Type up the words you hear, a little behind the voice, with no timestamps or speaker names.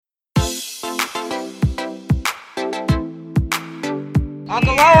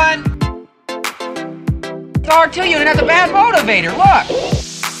Uncle Owen! The R2 unit has a bad motivator, look!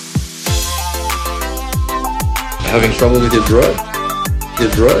 Having trouble with your droid? Your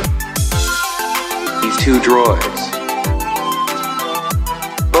droid? These two droids.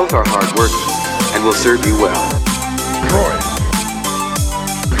 Both are hard-working and will serve you well. Droid.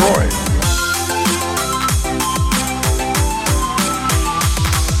 Droid.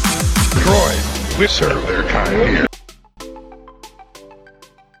 Droid. We serve their kind here.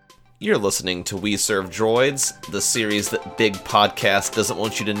 You're listening to We Serve Droids, the series that Big Podcast doesn't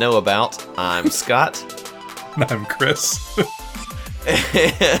want you to know about. I'm Scott. I'm Chris.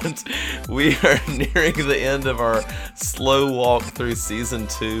 And we are nearing the end of our slow walk through Season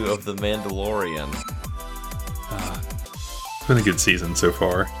 2 of The Mandalorian. It's been a good season so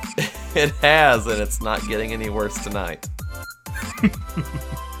far. It has, and it's not getting any worse tonight.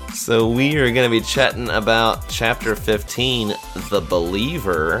 So we are going to be chatting about Chapter 15, The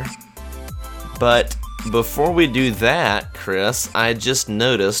Believer. But before we do that, Chris, I just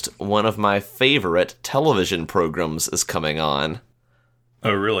noticed one of my favorite television programs is coming on.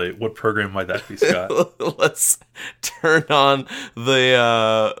 Oh, really? What program might that be, Scott? Let's turn on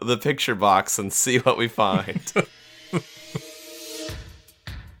the picture box and see what we find.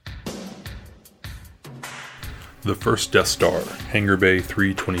 The first Death Star, Hangar Bay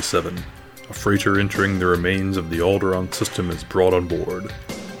 327. A freighter entering the remains of the Alderaan system is brought on board.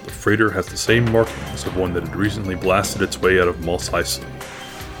 The freighter has the same markings of one that had recently blasted its way out of Mos Eisley.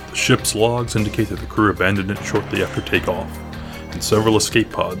 The ship's logs indicate that the crew abandoned it shortly after takeoff, and several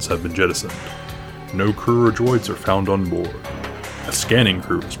escape pods have been jettisoned. No crew or droids are found on board. A scanning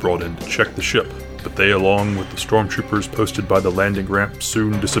crew is brought in to check the ship, but they, along with the stormtroopers posted by the landing ramp,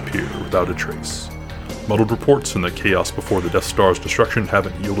 soon disappear without a trace. Muddled reports in the chaos before the Death Star's destruction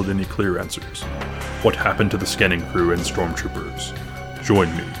haven't yielded any clear answers. What happened to the scanning crew and stormtroopers?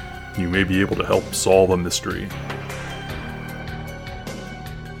 Join me. You may be able to help solve a mystery.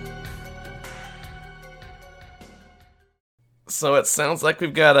 So it sounds like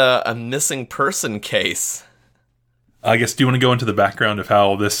we've got a missing person case. I guess, do you want to go into the background of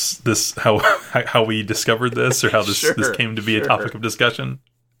how how we discovered this, or how this came to be a topic of discussion?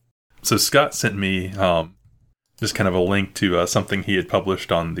 So Scott sent me just kind of a link to something he had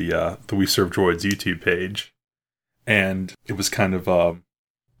published on the We Serve Droids YouTube page, and it was kind of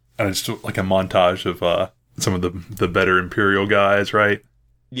just like a montage of some of the better Imperial guys, right?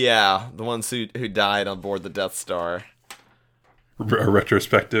 Yeah, the ones who died on board the Death Star. A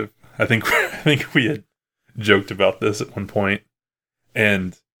retrospective. I think we had joked about this at one point,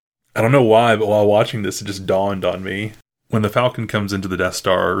 and I don't know why, but while watching this, it just dawned on me. When the Falcon comes into the Death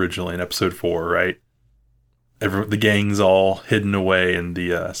Star originally in Episode 4, right? The gang's all hidden away in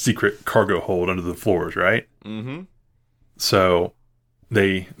the secret cargo hold under the floors, right? Mm-hmm. So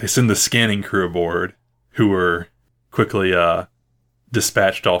they send the scanning crew aboard, who were quickly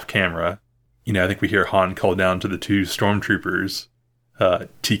dispatched off camera. You know, I think we hear Han call down to the two stormtroopers,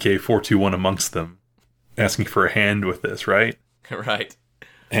 TK-421 amongst them, asking for a hand with this, right? Right.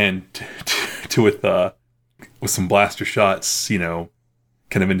 And with some blaster shots, you know,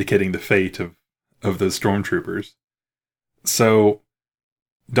 kind of indicating the fate of those stormtroopers. So,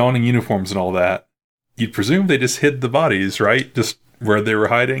 donning uniforms and all that, you'd presume they just hid the bodies, right? Just where they were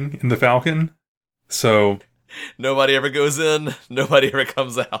hiding in the Falcon. So, nobody ever goes in, nobody ever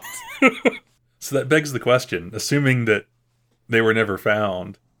comes out. So that begs the question, assuming that they were never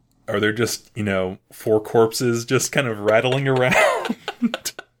found, are there just, you know, 4 corpses just kind of rattling around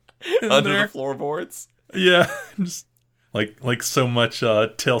under the floorboards? Yeah, just like so much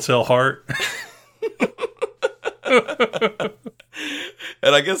Telltale Heart.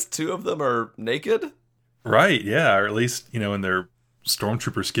 And I guess 2 of them are naked? Right, yeah, or at least, you know, in their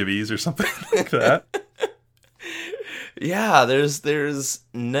stormtrooper skivvies or something like that. Yeah, there's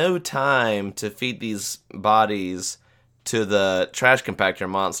no time to feed these bodies to the trash compactor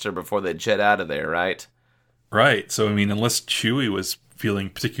monster before they jet out of there, right? Right, so I mean, unless Chewie was feeling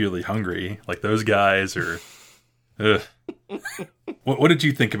particularly hungry, like those guys, or what did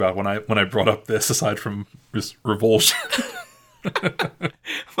you think about when I brought up this, aside from just revulsion?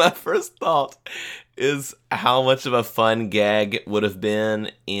 My first thought is how much of a fun gag would have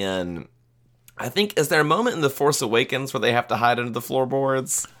been in, I think, is there a moment in The Force Awakens where they have to hide under the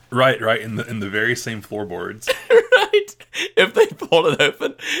floorboards? Right, in the very same floorboards. Right. If they pulled it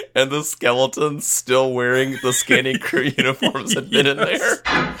open and the skeletons still wearing the scanning crew uniforms had been in there.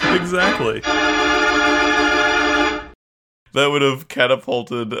 Exactly. That would have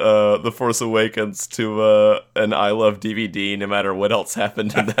catapulted The Force Awakens to an I Love DVD no matter what else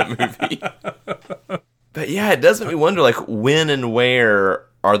happened in that movie. But Yeah, it does make me wonder, like, when and where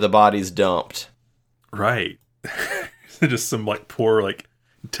are the bodies dumped? Right. Just some, like, poor, like,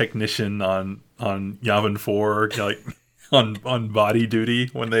 technician on Yavin 4, like, on body duty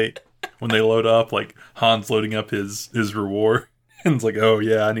when they load up, like, Han's loading up his reward. And it's like, oh,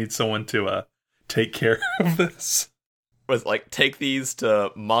 yeah, I need someone to take care of this. Was like, take these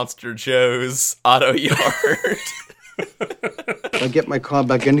to Monster Joe's auto yard. If I get my car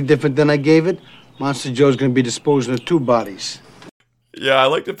back any different than I gave it, Monster Joe's going to be disposing of 2 bodies. Yeah, I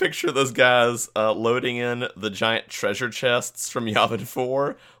like to picture those guys loading in the giant treasure chests from Yavin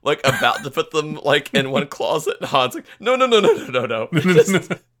 4, like, about to put them, like, in one closet, and Han's like, no.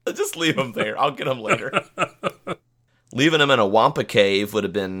 Just leave them there. I'll get them later. Leaving them in a Wampa cave would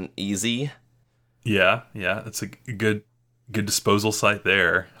have been easy. Yeah, that's a good disposal site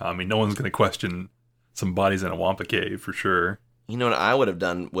there. I mean, no one's going to question some bodies in a Wampa cave, for sure. You know what I would have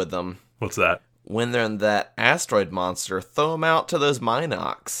done with them? What's that? When they're in that asteroid monster, throw them out to those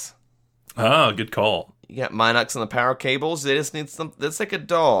Minox. Oh, good call. You got Minox on the power cables. They just need some. That's like a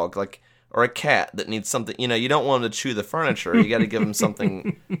dog, like, or a cat that needs something. You know, you don't want them to chew the furniture. You got to give them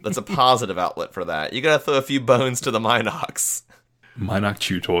something that's a positive outlet for that. You got to throw a few bones to the Minox. Minox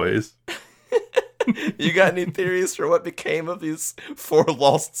chew toys. You got any theories for what became of these 4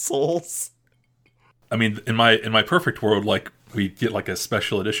 lost souls? I mean, in my perfect world, like, we get like a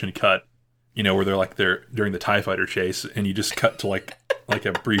special edition cut, you know, where they're during the TIE fighter chase, and you just cut to like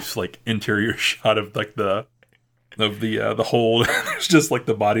a brief, like, interior shot of, like, the hold. It's just like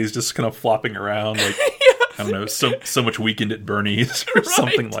the bodies just kind of flopping around, like, I don't know, so much Weekend at Bernie's or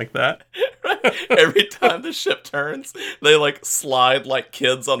something like that. Right. Every time the ship turns, they, like, slide like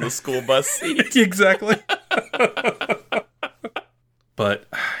kids on the school bus seat. Exactly. But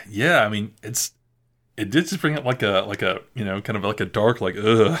yeah, I mean, it did just bring up like a you know, kind of like a dark, like,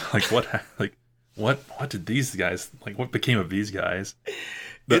 what did these guys, like, what became of these guys?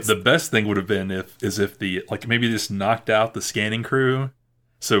 The best thing would have been if the, like, maybe just knocked out the scanning crew.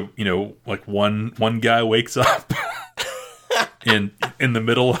 So, you know, like, one guy wakes up in the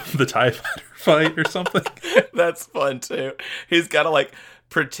middle of the TIE fighter fight or something. That's fun too. He's got to, like,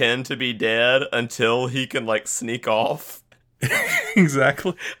 pretend to be dead until he can, like, sneak off.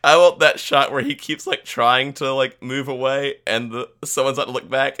 Exactly. I want that shot where he keeps, like, trying to, like, move away, and someone's not to look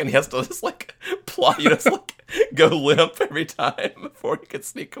back, and he has to just, like, plot, you know, just, like, go limp every time before he can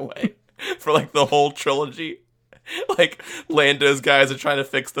sneak away for, like, the whole trilogy. Like, Lando's guys are trying to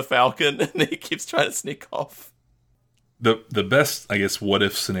fix the Falcon, and he keeps trying to sneak off. The best, I guess, what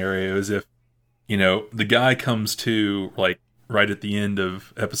if scenario is if, you know, the guy comes to, like, right at the end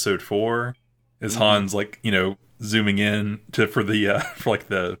of episode 4, as Han's, like, you know, zooming in for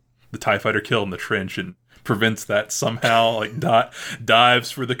the TIE fighter kill in the trench, and prevents that somehow, like, dives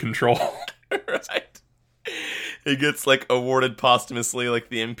for the control. Right. He gets, like, awarded posthumously, like,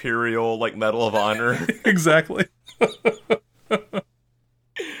 the Imperial, like, Medal of Honor. Exactly.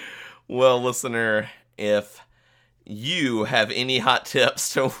 Well, listener, if you have any hot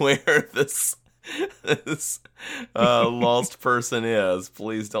tips to where this lost person is,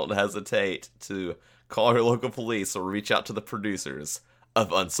 please don't hesitate to call your local police or reach out to the producers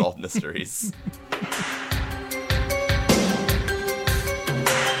of Unsolved Mysteries.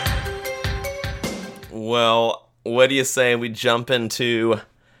 Well, what do you say we jump into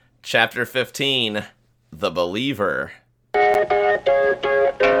Chapter 15, The Believer?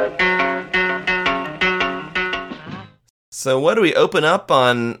 So what do we open up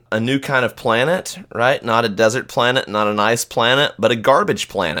on? A new kind of planet, right? Not a desert planet, not an ice planet, but a garbage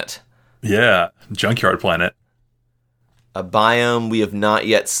planet. Yeah, junkyard planet. A biome we have not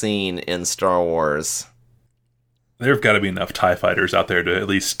yet seen in Star Wars. There have got to be enough TIE fighters out there to at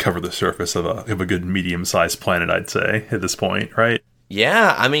least cover the surface of a good medium-sized planet, I'd say, at this point, right?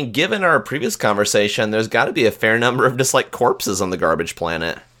 Yeah, I mean, given our previous conversation, there's got to be a fair number of just, like, corpses on the garbage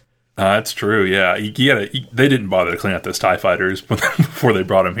planet. That's true, yeah. They didn't bother to clean out those TIE fighters before they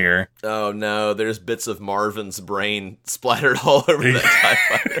brought them here. Oh, no, there's bits of Marvin's brain splattered all over that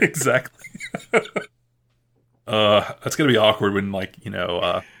TIE fighter. Exactly. That's going to be awkward when, like, you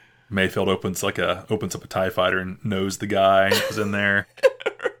know, Mayfield opens up a TIE fighter and knows the guy who's in there.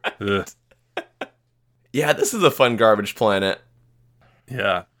 Right. Yeah, this is a fun garbage planet.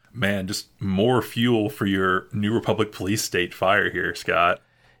 Yeah. Man, just more fuel for your New Republic police state fire here, Scott.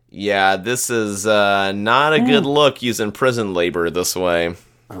 Yeah, this is not a good look using prison labor this way.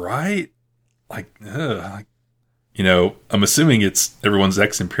 Right? Like, you know, I'm assuming it's everyone's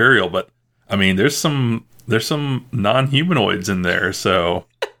ex-Imperial, but, I mean, there's some non-humanoids in there, so...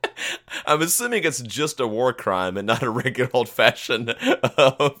 I'm assuming it's just a war crime and not a regular old-fashioned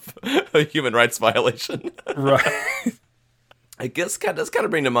of a human rights violation. Right. I guess that's kind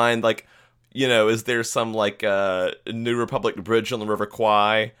of bring to mind, like, you know, is there some, like, New Republic bridge on the River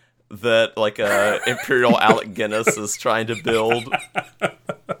Kwai that, like, Imperial Alec Guinness is trying to build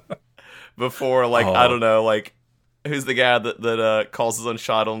before, like, I don't know, like, who's the guy that calls his own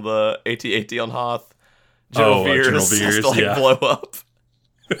shot on the AT-AT on Hoth? General Veers has to, like, blow up.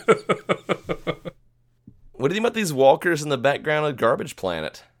 What do you think about these walkers in the background of Garbage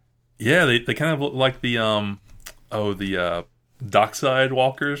Planet? Yeah, they kind of look like the dockside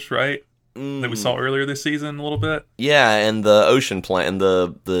walkers, right? That we saw earlier this season a little bit. Yeah, and the ocean planet, and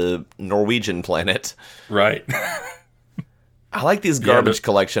the Norwegian planet. Right. I like these garbage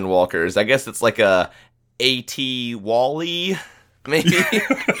collection walkers. I guess it's like a AT Wally, maybe.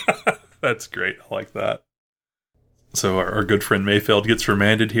 That's great. I like that. So our good friend Mayfeld gets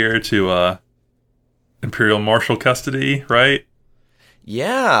remanded here to Imperial Marshal custody, right?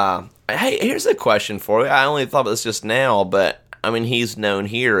 Yeah. Hey, here's a question for you. I only thought about this just now, but I mean, he's known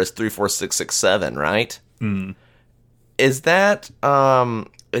here as 34667, right? Mm. Is that a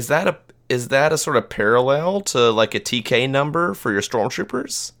sort of parallel to like a TK number for your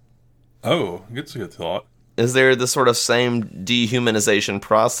stormtroopers? Oh, that's a good thought. Is there the sort of same dehumanization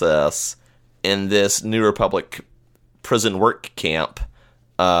process in this New Republic prison work camp,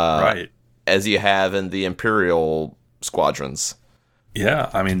 right, as you have in the Imperial squadrons?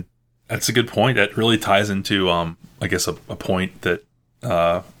 Yeah, I mean, that's a good point. That really ties into, I guess, a point that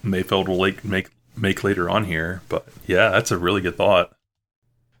Mayfeld will make later on here. But yeah, that's a really good thought.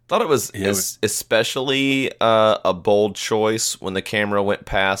 Thought it was especially a bold choice when the camera went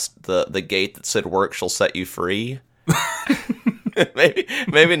past the gate that said "Work shall set you free."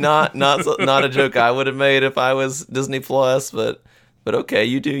 maybe not a joke I would have made if I was Disney Plus, but okay,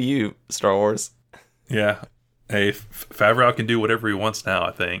 you do you, Star Wars. Yeah. Hey, Favreau can do whatever he wants now,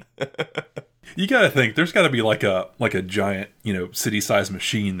 I think. You gotta think, there's gotta be like a giant, city-sized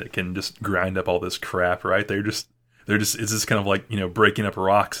machine that can just grind up all this crap, right? It's just kind of like, breaking up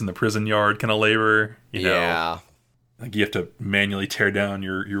rocks in the prison yard kind of labor, Yeah. Like you have to manually tear down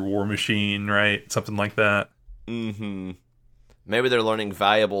your war machine, right? Something like that. Mm-hmm. Maybe they're learning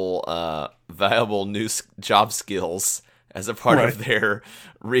valuable new job skills as a part of their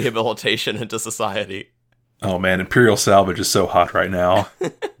rehabilitation into society. Oh man, Imperial salvage is so hot right now.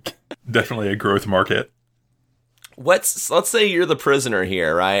 Definitely a growth market. Let's say you're the prisoner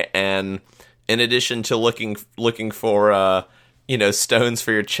here, right? And in addition to looking for stones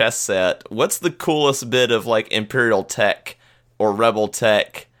for your chess set, what's the coolest bit of like Imperial tech or Rebel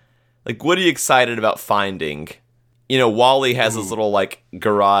tech? Like, what are you excited about finding? Wally has his little like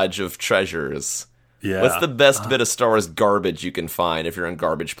garage of treasures. Yeah. What's the best bit of Star Wars garbage you can find if you're on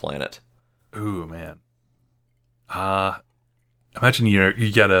Garbage Planet? Ooh, man. Imagine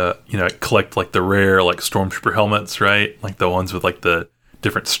you gotta collect like the rare like stormtrooper helmets, right? Like the ones with like the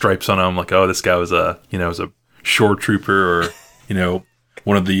different stripes on them. Like, oh, this guy was a shore trooper, or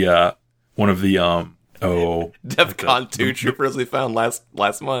one of the DEFCON 2 troopers we found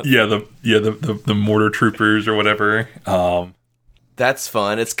last month. Yeah, the mortar troopers or whatever. That's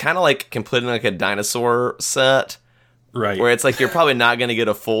fun. It's kind of like completing like a dinosaur set. Right. Where it's like you're probably not going to get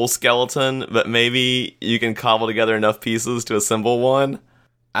a full skeleton, but maybe you can cobble together enough pieces to assemble one.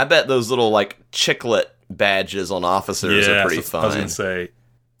 I bet those little like chiclet badges on officers are pretty fun. I was going to say.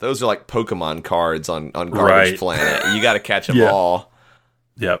 Those are like Pokemon cards on Garbage Planet. You got to catch them all.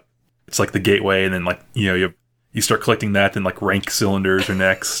 Yep. It's like the gateway, and then like you start collecting that, then like rank cylinders are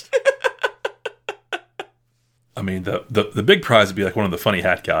next. I mean, the big prize would be like one of the funny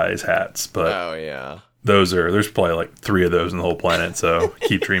hat guys' hats, but oh yeah. There's probably like 3 of those in the whole planet, so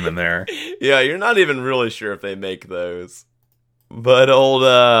keep dreaming there. Yeah, you're not even really sure if they make those. But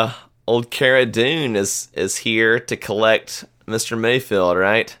old Cara Dune is here to collect Mr. Mayfield,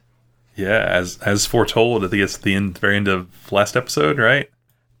 right? Yeah, as foretold, I think it's the very end of last episode, right?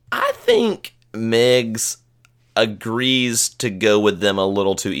 I think Miggs agrees to go with them a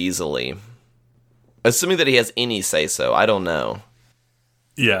little too easily. Assuming that he has any say-so, I don't know.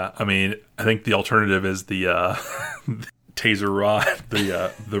 Yeah, I mean, I think the alternative is the taser rod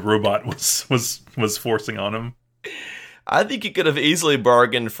the robot was forcing on him. I think you could have easily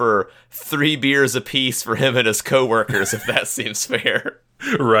bargained for 3 beers apiece for him and his coworkers, if that seems fair.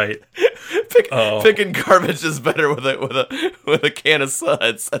 Right. Picking garbage is better with a can of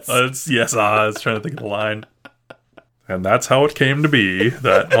suds. Yes, I was trying to think of the line. And that's how it came to be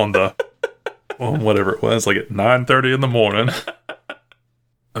that on whatever it was, like at 9:30 in the morning.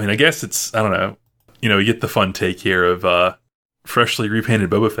 I mean, I guess it's, I don't know, you get the fun take here of freshly repainted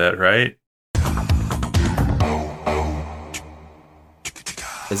Boba Fett, right?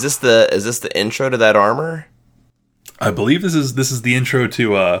 Is this the intro to that armor? I believe this is the intro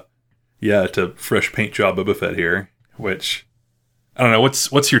to to fresh paint job Boba Fett here, which I don't know,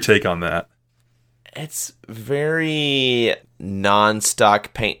 what's your take on that? It's very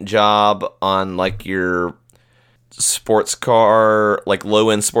non-stock paint job on like your sports car, like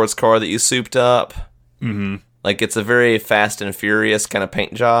low-end sports car that you souped up. Mm-hmm. Like it's a very Fast and Furious kind of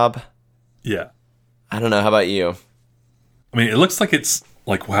paint job. Yeah. I don't know, how about you? I mean, it looks like it's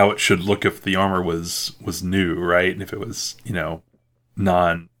like how it should look if the armor was new, right? And if it was,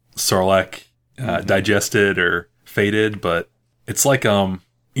 non-Sarlacc digested or faded, but it's like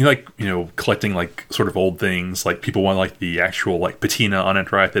collecting like sort of old things. Like people want like the actual like patina on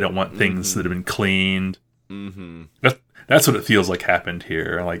it, right? They don't want things that have been cleaned. Mm-hmm. That's what it feels like happened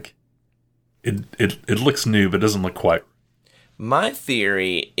here. Like it looks new, but it doesn't look quite. My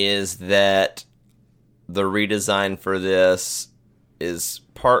theory is that the redesign for this is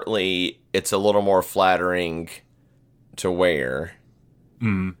partly it's a little more flattering to wear.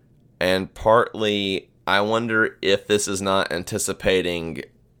 Mm. And partly I wonder if this is not anticipating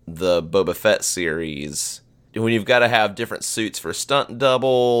the Boba Fett series. When you've got to have different suits for stunt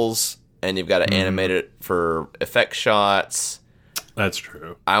doubles, and you've got to animate it for effect shots. That's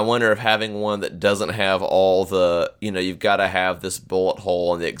true. I wonder if having one that doesn't have all the, you've got to have this bullet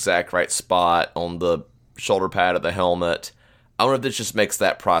hole in the exact right spot on the shoulder pad of the helmet. I wonder if this just makes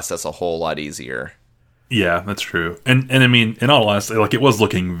that process a whole lot easier. Yeah, that's true. And I mean, in all honesty, like it was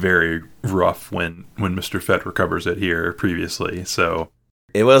looking very rough when Mr. Fett recovers it here previously, so...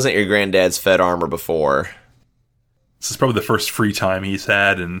 It wasn't your granddad's Fett armor before. This is probably the first free time he's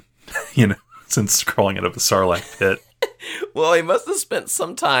had, and since crawling out of the Sarlacc pit. Well, he must have spent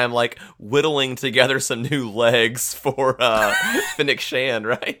some time, like, whittling together some new legs for Fennec Shand,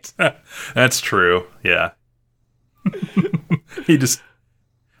 right? That's true, yeah. He just...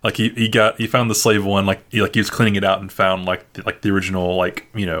 Like, he found the slave one, he was cleaning it out and found, the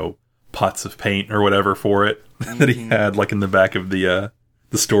original, pots of paint or whatever for it that he had, in the back of the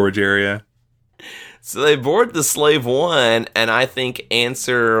storage area. So they board the Slave One, and I think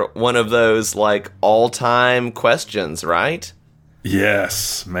answer one of those, all-time questions, right?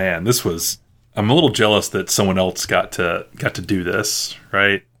 Yes, man, this was... I'm a little jealous that someone else got to do this,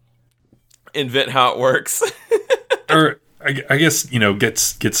 right? Invent how it works. Or, I guess,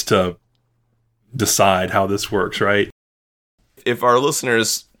 gets to decide how this works, right? If our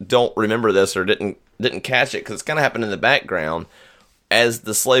listeners don't remember this or didn't catch it, because it's kind of happened in the background, as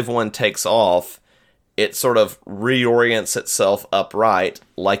the Slave One takes off, it sort of reorients itself upright,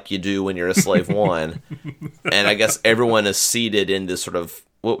 like you do when you're a Slave One. And I guess everyone is seated in this sort of,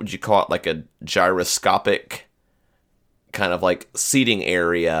 what would you call it, like a gyroscopic kind of seating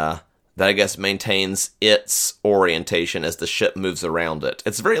area that I guess maintains its orientation as the ship moves around it.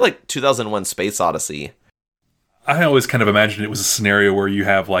 It's very 2001 Space Odyssey. I always kind of imagined it was a scenario where you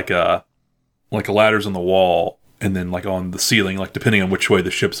have a ladders on the wall, and then on the ceiling, depending on which way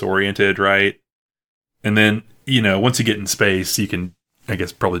the ship's oriented, right? And then, once you get in space, you can, I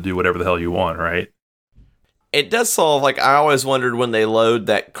guess, probably do whatever the hell you want, right? It does solve, I always wondered when they load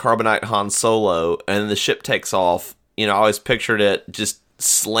that Carbonite Han Solo and the ship takes off, I always pictured it just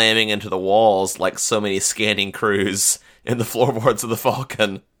slamming into the walls like so many scanning crews in the floorboards of the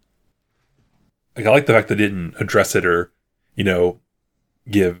Falcon. I like the fact they didn't address it or,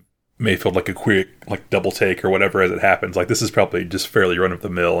 give Mayfield a quick double take or whatever as it happens. This is probably just fairly run of the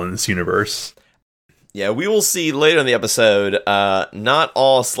mill in this universe. Yeah, we will see later in the episode, not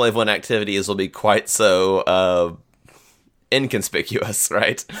all Slave One activities will be quite so inconspicuous,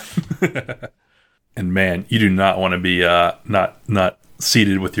 right? And man, you do not want to be not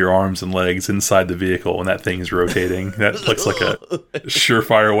seated with your arms and legs inside the vehicle when that thing is rotating. That looks like a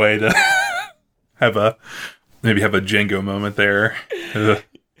surefire way to have a Django moment there.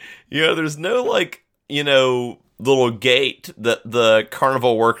 Yeah, there's no little gate that the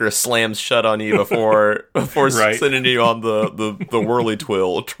carnival worker slams shut on you before right. Sending you on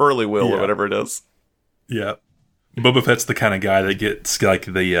the twirly wheel or whatever it is. Yeah. Boba Fett's the kind of guy that gets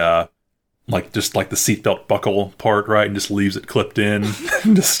the just the seatbelt buckle part, right, and just leaves it clipped in,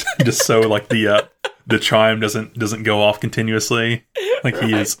 just so the chime doesn't go off continuously.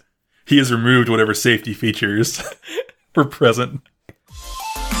 He has removed whatever safety features were present.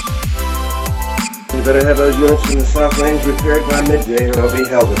 You better have those units in the soft lanes repaired by midday, or they'll be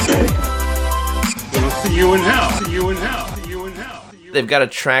held at bay. We'll see you in hell. See you in hell. See you in hell. They've got to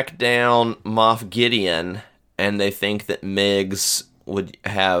track down Moff Gideon, and they think that Miggs would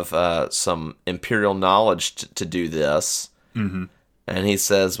have some Imperial knowledge to do this. Mm-hmm. And he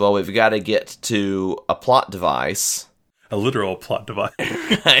says, well, we've got to get to a plot device. A literal plot device.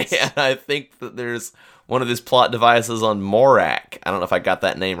 And I think that there's one of these plot devices on Morak. I don't know if I got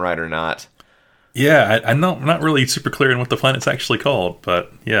that name right or not. Yeah, I'm not really super clear on what the planet's actually called,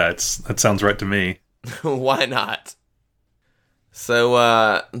 but yeah, that sounds right to me. Why not?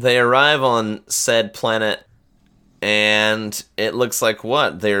 So they arrive on said planet, and it looks like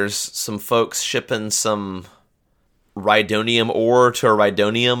what? There's some folks shipping some Rhydonium ore to a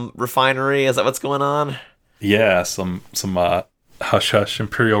Rhydonium refinery. Is that what's going on? Yeah, some hush-hush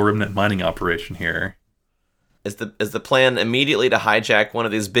Imperial Remnant mining operation here. Is the plan immediately to hijack one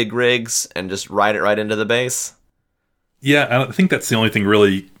of these big rigs and just ride it right into the base? Yeah, I think that's the only thing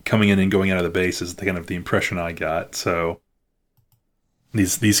really coming in and going out of the base is kind of the impression I got. So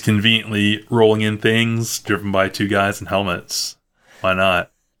these conveniently rolling in things driven by two guys in helmets. Why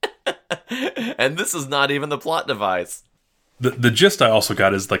not? And this is not even the plot device. The gist I also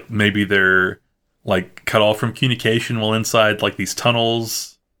got is like maybe they're like cut off from communication while inside like these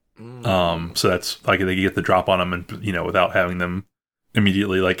tunnels. So that's like they get the drop on them and, you know, without having them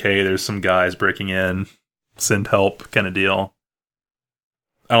immediately like, hey, there's some guys breaking in, send help kind of deal.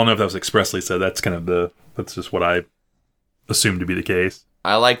 I don't know if that was expressly said. That's just what I assumed to be the case.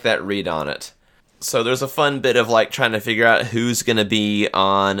 I like that read on it. So there's a fun bit of like trying to figure out who's going to be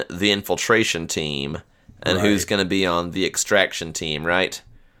on the infiltration team and who's going to be on the extraction team, right?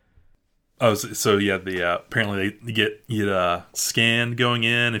 Oh, so yeah, apparently they get scanned going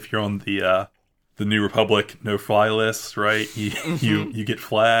in if you're on the New Republic no-fly list, right? You get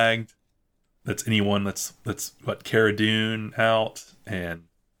flagged. That's anyone that's what, Cara Dune out, and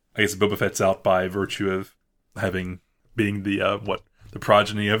I guess Boba Fett's out by virtue of being the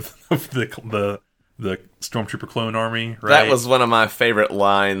progeny of the Stormtrooper clone army, right? That was one of my favorite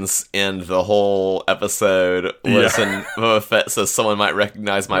lines in the whole episode. Was when Boba Fett says someone might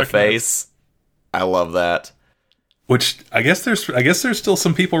recognize my face. I love that. Which I guess there's still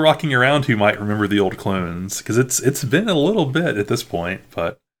some people rocking around who might remember the old clones, because it's been a little bit at this point.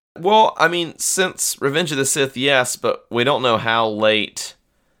 But well, I mean, since Revenge of the Sith, yes, but we don't know how late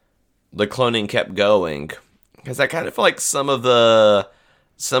the cloning kept going, because I kind of feel like some of the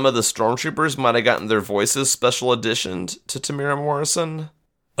Stormtroopers might have gotten their voices special editioned to Tamira Morrison.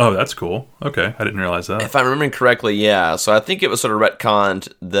 Oh, that's cool. Okay, I didn't realize that. If I'm remembering correctly, yeah. So I think it was sort of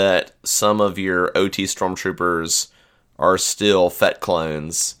retconned that some of your OT Stormtroopers are still Fett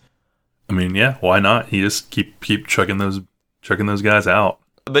clones. I mean, yeah, why not? You just keep chucking those guys out.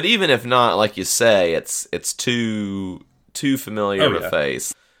 But even if not, like you say, it's too familiar of a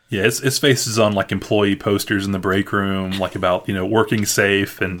face. Yeah, his face is on like employee posters in the break room, like about, you know, working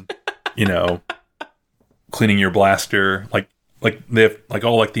safe and, you know, cleaning your blaster. Like they have like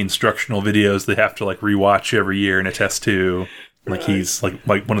all like the instructional videos they have to like rewatch every year and attest to. Like he's like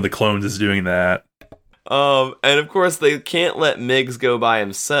one of the clones is doing that. And of course they can't let Miggs go by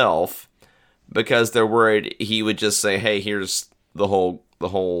himself because they're worried he would just say, "Hey, here's the whole."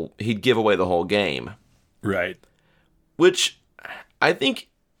 He'd give away the whole game, right? Which I think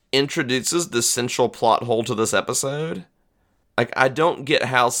introduces the central plot hole to this episode. Like, I don't get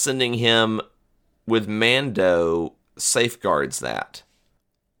how sending him with Mando safeguards that.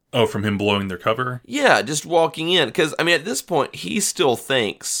 Oh, from him blowing their cover? Yeah, just walking in. Because, I mean, at this point, he still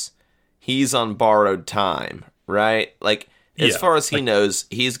thinks he's on borrowed time, right? Like, as far as he knows,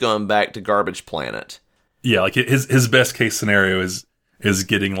 he's going back to Garbage Planet. Yeah, like, his best case scenario is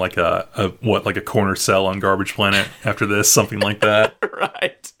getting, like, a corner cell on Garbage Planet after this, something like that.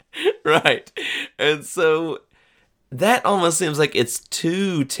 Right. And so that almost seems like it's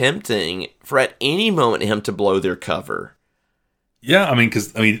too tempting for at any moment him to blow their cover. Yeah,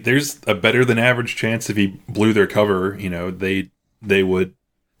 because there's a better than average chance if he blew their cover, you know, they wouldn't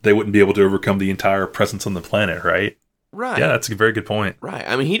be able to overcome the entire presence on the planet, right? Right. Yeah, that's a very good point. Right.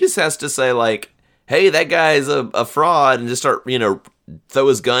 I mean, he just has to say, like, hey, that guy's a fraud, and just start, you know, throw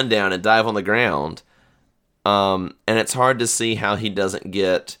his gun down and dive on the ground. And it's hard to see how he doesn't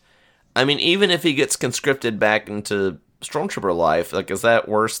get... I mean, even if he gets conscripted back into Stormtrooper life, like, is that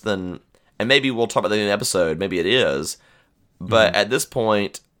worse than... And maybe we'll talk about that in the episode, maybe it is. But at this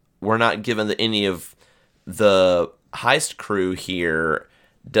point, we're not given that any of the heist crew here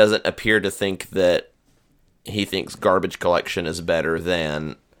doesn't appear to think that he thinks garbage collection is better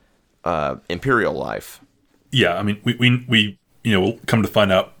than Imperial life. Yeah, I mean, we you know, we'll come to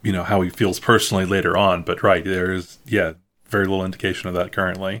find out, you know, how he feels personally later on. But right, there is, very little indication of that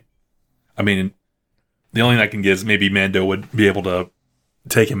currently. I mean, the only thing I can get is maybe Mando would be able to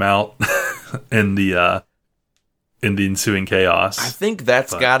take him out in the ensuing chaos. I think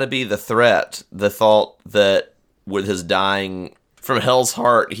that's got to be the threat. The thought that with his dying from Hell's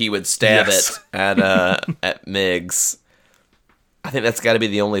Heart, he would stab Yes. it at Miggs. I think that's got to be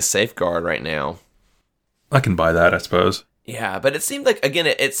the only safeguard right now. I can buy that, I suppose. Yeah, but it seemed like, again,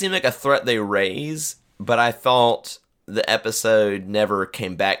 it seemed like a threat they raise, but I thought the episode never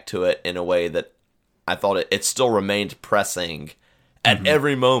came back to it in a way that I thought it still remained pressing at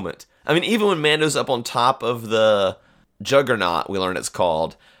every moment. I mean, even when Mando's up on top of the Juggernaut, we learn it's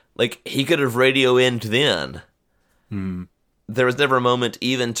called, like, he could have radio-inned then. There was never a moment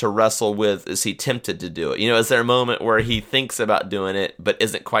even to wrestle with, is he tempted to do it? You know, is there a moment where he thinks about doing it, but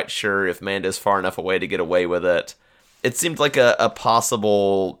isn't quite sure if Mando's far enough away to get away with it? It seemed like a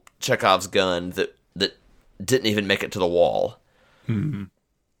possible Chekhov's gun that didn't even make it to the wall.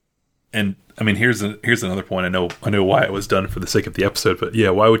 And I mean, here's another point. I know why it was done for the sake of the episode, but yeah,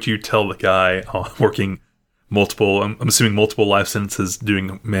 why would you tell the guy working multiple, I'm assuming multiple life sentences,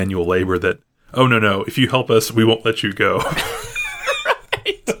 doing manual labor that, oh no, if you help us, we won't let you go.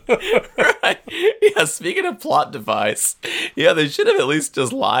 Right. Yeah, speaking of plot device, yeah, they should have at least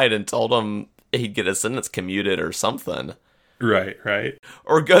just lied and told him he'd get a sentence commuted or something. Right.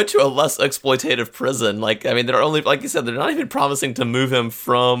 Or go to a less exploitative prison. Like, I mean, they're only, like you said, they're not even promising to move him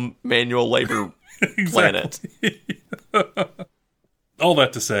from manual labor planet. All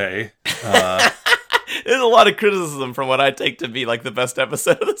that to say, There's a lot of criticism from what I take to be like the best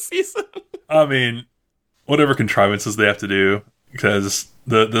episode of the season. I mean, whatever contrivances they have to do, because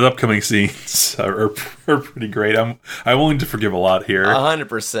the upcoming scenes are pretty great. I'm willing to forgive a lot here.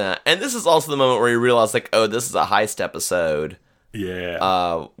 100%. And this is also the moment where you realize, like, oh, this is a heist episode.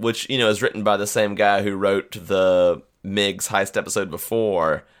 Yeah. Which, you know, is written by the same guy who wrote the Miggs heist episode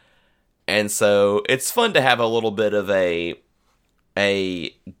before. And so it's fun to have a little bit of a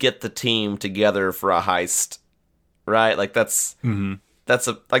get the team together for a heist, right? Like, that's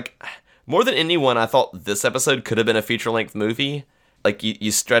a, like, more than anyone, I thought this episode could have been a feature-length movie. Like,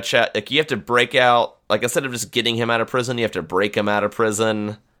 you stretch out, like, you have to break out, like, instead of just getting him out of prison, you have to break him out of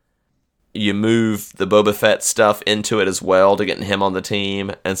prison. You move the Boba Fett stuff into it as well to get him on the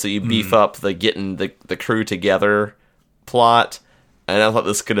team. And so you beef up the getting the crew together plot. And I thought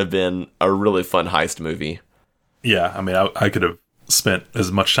this could have been a really fun heist movie. Yeah, I mean, I could have spent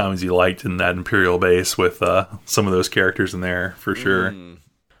as much time as you liked in that Imperial base with some of those characters in there, for sure.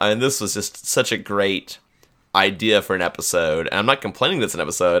 And this was just such a great idea for an episode. And I'm not complaining that it's an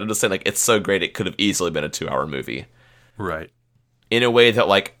episode. I'm just saying, like, it's so great it could have easily been a 2-hour movie. Right. In a way that,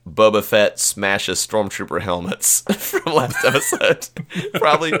 like, Boba Fett smashes Stormtrooper helmets from last episode. We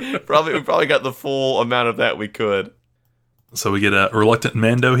probably got the full amount of that we could. So we get a reluctant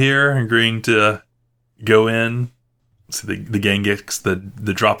Mando here, agreeing to go in. So the gang gets the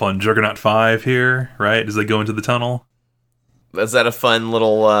drop on Juggernaut 5 here, right? As they go into the tunnel. Is that a fun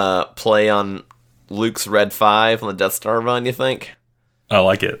little play on Luke's Red 5 on the Death Star run, you think? I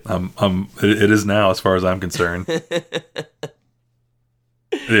like it. It is now, as far as I'm concerned.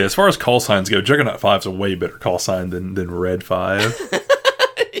 Yeah, as far as call signs go, Juggernaut 5 is a way better call sign than Red 5.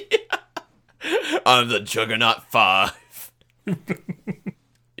 Yeah. I'm the Juggernaut 5.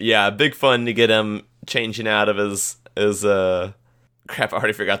 Yeah, big fun to get him changing out of his crap, I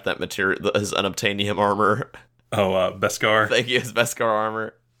already forgot that material, his unobtainium armor. Oh, Beskar. Thank you, his Beskar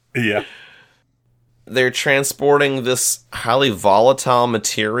armor. Yeah. They're transporting this highly volatile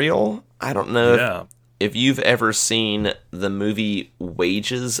material. I don't know if you've ever seen the movie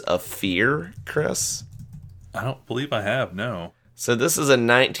Wages of Fear, Chris. I don't believe I have, no. So this is a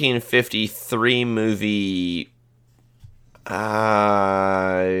 1953 movie.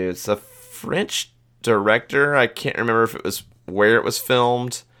 It's a French director. I can't remember if it was where it was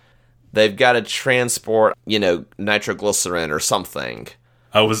filmed. They've got to transport, nitroglycerin or something.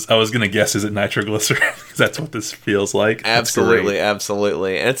 I was gonna guess, is it nitroglycerin? Because that's what this feels like. Absolutely.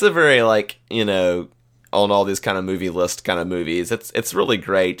 And it's a very, on all these kind of movie list kind of movies. It's really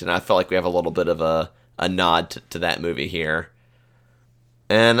great, and I feel like we have a little bit of a nod to that movie here.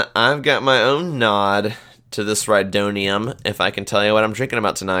 And I've got my own nod to this Rhydonium, if I can tell you what I'm drinking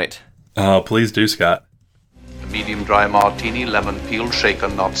about tonight. Oh, please do, Scott. A medium dry martini, lemon peel,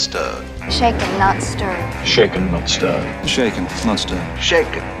 shaken, not stirred. Shaken, not stirred. Shaken, not stirred. Shaken, not stirred.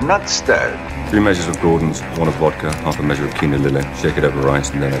 Shaken, not stirred. 3 measures of Gordon's, 1 of vodka, half a measure of quinoa lily. Shake it over rice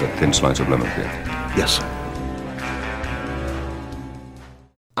and then add a thin slice of lemon peel. Yes, sir.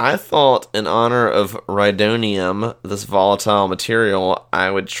 I thought, in honor of Rhydonium, this volatile material,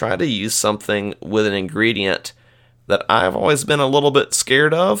 I would try to use something with an ingredient that I've always been a little bit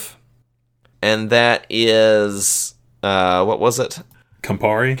scared of. And that is, what was it?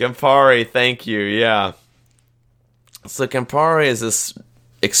 Campari? Campari, thank you, yeah. So Campari is this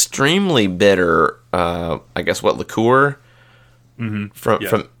extremely bitter, I guess liqueur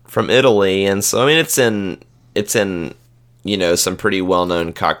from Italy, and so I mean it's in some pretty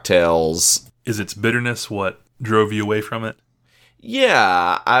well-known cocktails. Is its bitterness what drove you away from it?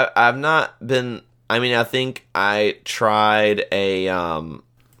 Yeah, I've not been. I mean, I think I tried a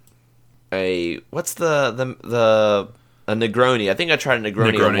what's a Negroni. I think I tried a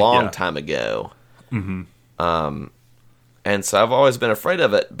Negroni a long time ago. Mm-hmm. And so I've always been afraid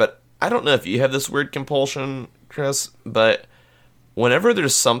of it, but I don't know if you have this weird compulsion, Chris, but whenever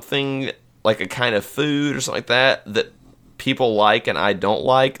there's something like a kind of food or something like that people like and I don't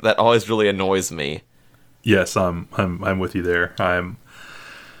like, that always really annoys me. Yes, I'm with you there. I'm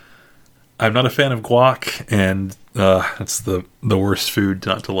not a fan of guac, and it's the worst food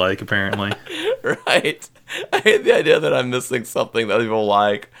not to like, apparently. Right. I hate the idea that I'm missing something that people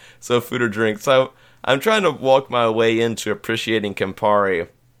like, so food or drink. So I'm trying to walk my way into appreciating Campari,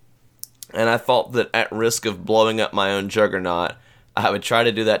 and I thought that at risk of blowing up my own juggernaut, I would try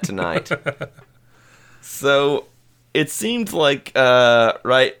to do that tonight. So it seemed like,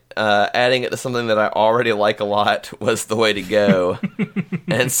 adding it to something that I already like a lot was the way to go.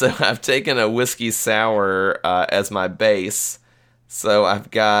 And so I've taken a whiskey sour as my base. So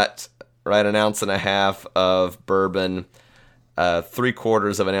I've got an ounce and a half of bourbon,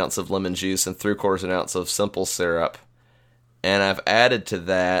 3/4 of an ounce of lemon juice, and 3/4 of an ounce of simple syrup. And I've added to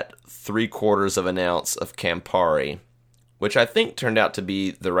that 3/4 of an ounce of Campari, which I think turned out to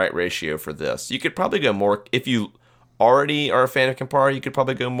be the right ratio for this. You could probably go more. If you already are a fan of Campari, you could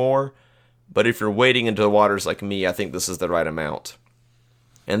probably go more. But if you're wading into the waters like me, I think this is the right amount.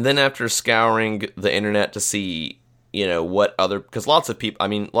 And then after scouring the internet to see, what other... Because lots of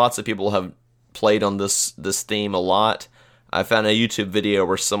people have played on this theme a lot. I found a YouTube video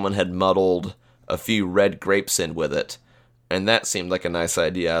where someone had muddled a few red grapes in with it. And that seemed like a nice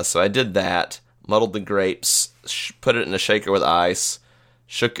idea. So I did that, muddled the grapes, put it in a shaker with ice,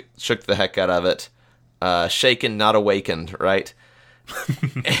 shook the heck out of it. Shaken, not awakened, right?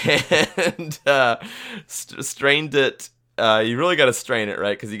 And strained it. You really got to strain it,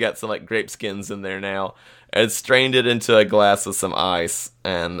 right? Because you got some grape skins in there now. And strained it into a glass with some ice,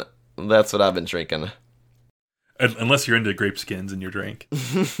 and that's what I've been drinking. Unless you're into grape skins in your drink.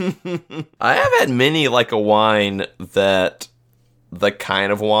 I have had many a wine that the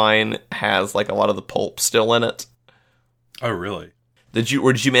kind of wine has a lot of the pulp still in it. Oh, really? Did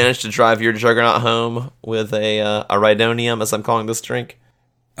you manage to drive your juggernaut home with a Rhydonium, as I'm calling this drink?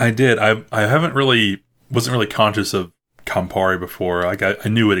 I did. I wasn't really conscious of Campari before. I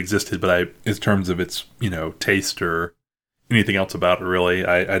knew it existed, but in terms of its taste or anything else about it, really,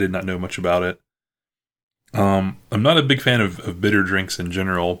 I did not know much about it. I'm not a big fan of bitter drinks in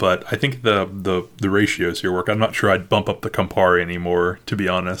general, but I think the ratios here work. I'm not sure I'd bump up the Campari anymore, to be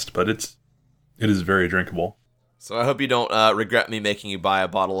honest, but it is very drinkable. So I hope you don't regret me making you buy a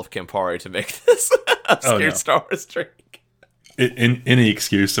bottle of Campari to make this obscure Star Wars drink. In any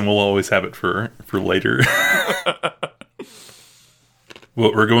excuse, and we'll always have it for later.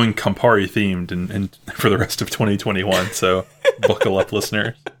 Well, we're going Campari themed and for the rest of 2021, so buckle up,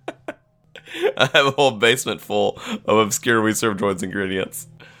 listeners. I have a whole basement full of obscure We Serve Droids ingredients.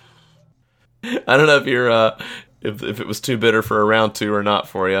 I don't know if you're if it was too bitter for a round 2 or not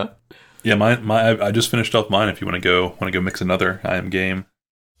for you. Yeah, I just finished off mine. If you want to go mix another, I am game.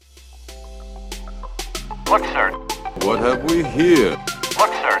 Look, sir. What have we here?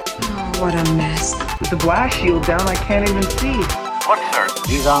 Look, sir. Oh, what a mess. With the blast shield down, I can't even see. Look, sir.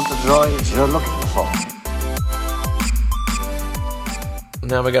 These aren't the droids you're looking for.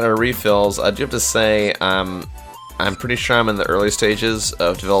 Now we got our refills. I do have to say, I'm pretty sure I'm in the early stages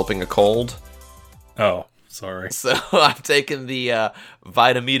of developing a cold. Oh, sorry. So I've taken the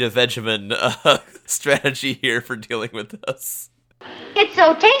Vitamita Vegemin strategy here for dealing with this. It's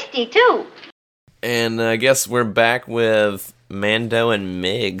so tasty, too. And I guess we're back with Mando and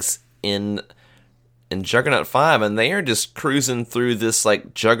Migs in Juggernaut 5, and they are just cruising through this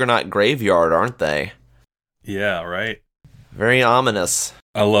Juggernaut graveyard, aren't they? Yeah, right. Very ominous.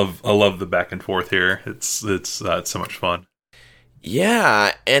 I love the back and forth here. It's so much fun.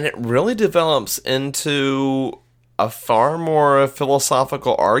 Yeah, and it really develops into a far more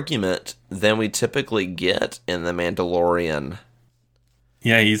philosophical argument than we typically get in The Mandalorian.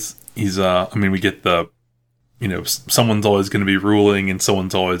 Yeah, he's I mean, we get the, someone's always going to be ruling and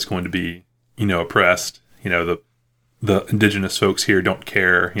someone's always going to be, oppressed. The indigenous folks here don't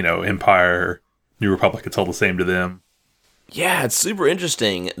care, Empire, New Republic, it's all the same to them. Yeah, it's super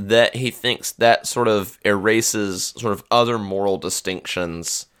interesting that he thinks that sort of erases sort of other moral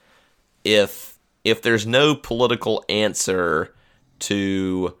distinctions if there's no political answer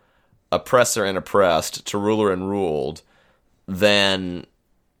to oppressor and oppressed, to ruler and ruled, then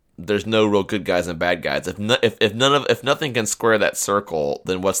there's no real good guys and bad guys. If nothing can square that circle,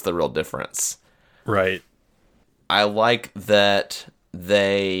 then what's the real difference? Right. I like that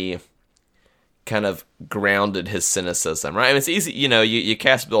they kind of grounded his cynicism, right? I mean, it's easy, you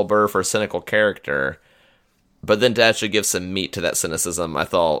cast Bill Burr for a cynical character, but then to actually give some meat to that cynicism, I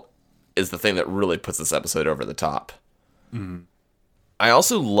thought, is the thing that really puts this episode over the top. Mm-hmm. I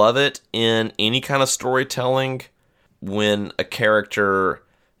also love it in any kind of storytelling when a character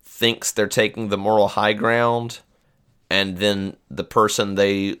thinks they're taking the moral high ground, and then the person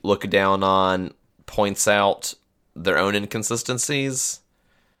they look down on points out their own inconsistencies.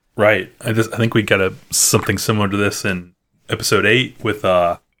 Right. I think we got something similar to this in episode 8 with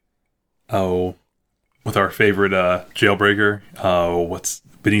our favorite jailbreaker. What's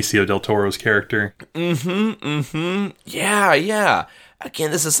Benicio del Toro's character? Yeah.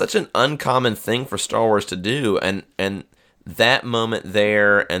 Again, this is such an uncommon thing for Star Wars to do, and that moment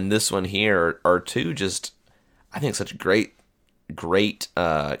there and this one here are two just, I think, such great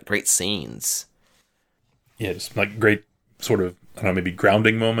scenes. Yeah, just like great sort of, I don't know, maybe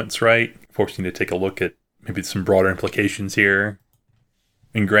grounding moments, right? Forcing you to take a look at maybe some broader implications here.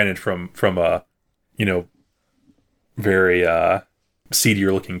 And granted, from very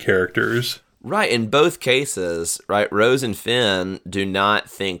seedier looking characters. Right, in both cases, right, Rose and Finn do not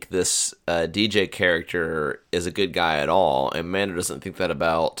think this DJ character is a good guy at all, and Mando doesn't think that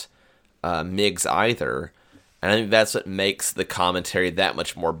about Migs either. And I think that's what makes the commentary that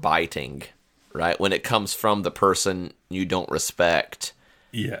much more biting, right? When it comes from the person you don't respect.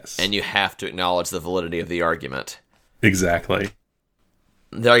 Yes. And you have to acknowledge the validity of the argument. Exactly.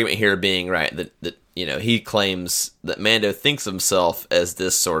 The argument here being, right, that he claims that Mando thinks of himself as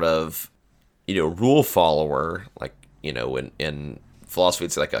this sort of, rule follower, like, in philosophy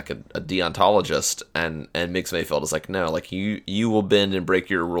it's like a deontologist, and Migs Mayfield is like, no, like you will bend and break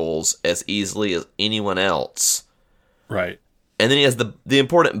your rules as easily as anyone else. Right. And then he has the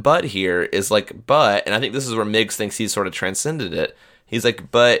important but here is like, and I think this is where Migs thinks he's sort of transcended it. He's like,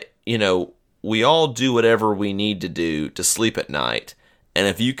 but, we all do whatever we need to do to sleep at night. And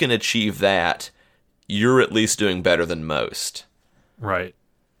if you can achieve that, you're at least doing better than most. Right.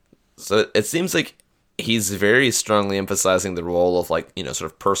 So it seems like he's very strongly emphasizing the role of, like, sort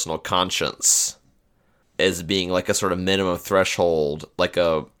of personal conscience as being like a sort of minimum threshold,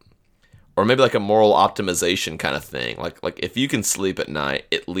 or maybe like a moral optimization kind of thing. Like if you can sleep at night,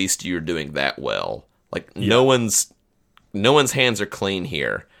 at least you're doing that well. Like no one's hands are clean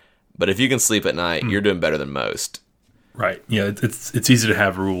here, but if you can sleep at night, you're doing better than most. Right. Yeah, it's easy to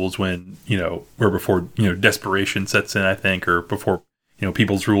have rules when, or before, desperation sets in, I think, or before,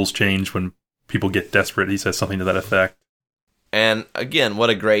 people's rules change when people get desperate. He says something to that effect. And again,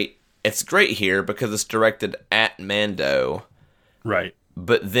 it's great here because it's directed at Mando. Right.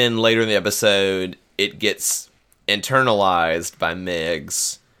 But then later in the episode, it gets internalized by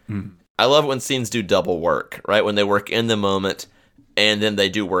Migs. Mm. I love when scenes do double work, right? When they work in the moment and then they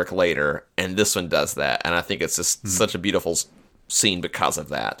do work later. And this one does that. And I think it's just such a beautiful scene because of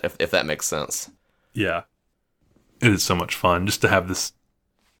that, if that makes sense. Yeah. It is so much fun just to have this,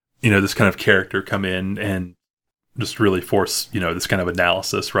 this kind of character come in and just really force, this kind of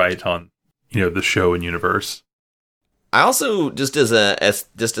analysis, right, on, the show and universe. I also, just as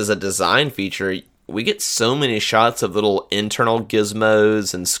a design feature, we get so many shots of little internal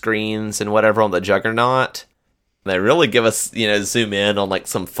gizmos and screens and whatever on the Juggernaut. They really give us, zoom in on like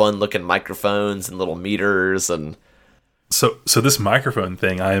some fun looking microphones and little meters and. So this microphone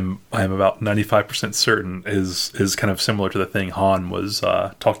thing, I am about 95% certain is kind of similar to the thing Han was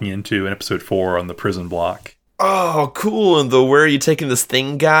talking into in episode 4 on the prison block. Oh, cool! And the "where are you taking this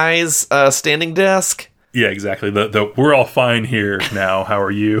thing, guys?" Standing desk. Yeah, exactly. The "we're all fine here now. How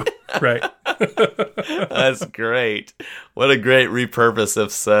are you?" Right. That's great. What a great repurpose,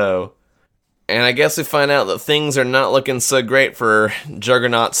 if so. And I guess we find out that things are not looking so great for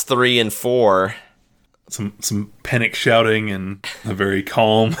Juggernauts 3 and 4. Some panic shouting and a very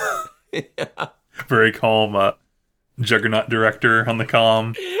calm, very calm Juggernaut director on the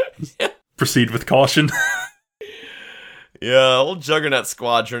comm. Yeah. Proceed with caution. Yeah, old Juggernaut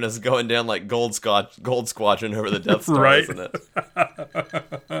Squadron is going down like Gold Squadron over the Death Star, right? Isn't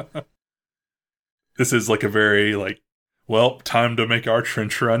it? This is like a very time to make our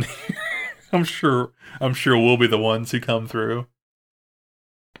trench run here. I'm sure we'll be the ones who come through.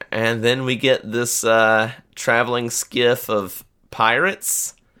 And then we get this traveling skiff of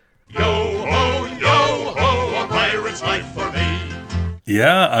pirates. Yo-ho, a pirate's life for me.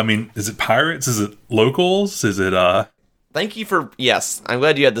 Yeah, I mean, is it pirates? Is it locals? Is it, Thank you for... Yes, I'm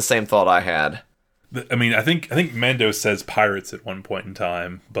glad you had the same thought I had. I mean, I think Mando says pirates at one point in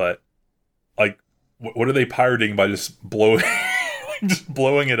time, but like, what are they pirating by just blowing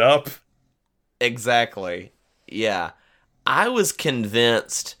it up? Exactly. Yeah. I was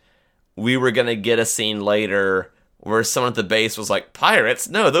convinced we were going to get a scene later where someone at the base was like, pirates?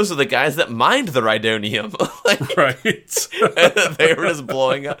 No, those are the guys that mined the Rhydonium. Like, right. And they were just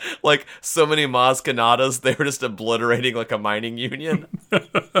blowing up. Like, so many Maz Kanadas, they were just obliterating like a mining union.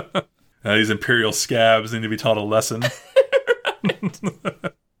 These Imperial scabs need to be taught a lesson.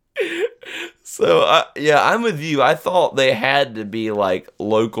 So, yeah, I'm with you. I thought they had to be like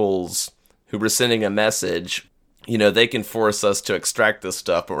locals who were sending a message. You know, they can force us to extract this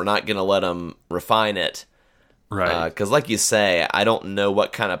stuff, but we're not going to let them refine it. Right. Because like you say, I don't know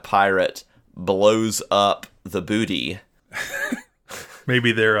what kind of pirate blows up the booty.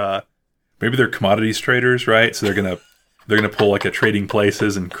 Maybe they're commodities traders, right? So they're gonna pull like a Trading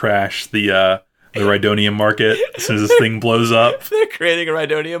Places and crash the Rhydonium market as soon as this thing blows up. They're creating a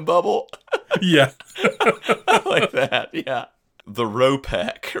Rhydonium bubble. Yeah. I like that, yeah. The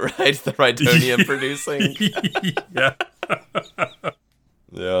ROPEC, right? The Rhydonium producing. Yeah.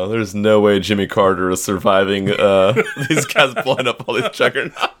 Yeah, there's no way Jimmy Carter is surviving these guys blowing up all these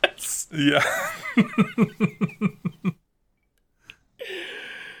juggernauts. Yeah.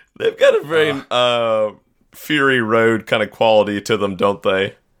 They've got a very Fury Road kind of quality to them, don't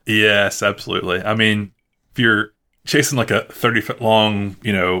they? Yes, absolutely. I mean, if you're chasing like a 30-foot long,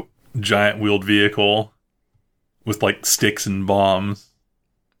 giant wheeled vehicle with like sticks and bombs,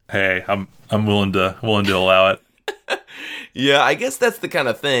 hey, I'm willing to allow it. Yeah, I guess that's the kind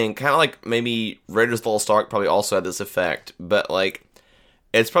of thing. Kind of like maybe Raiders of the Lost Ark probably also had this effect, but like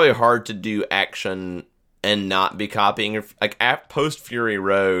it's probably hard to do action and not be copying. Like at post Fury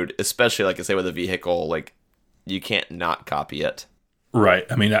Road, especially like I say with a vehicle, like you can't not copy it. Right.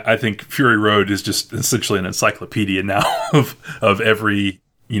 I mean, I think Fury Road is just essentially an encyclopedia now of every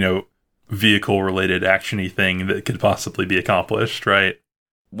vehicle related actiony thing that could possibly be accomplished. Right.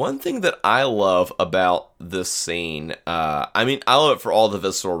 One thing that I love about this scene, I mean, I love it for all the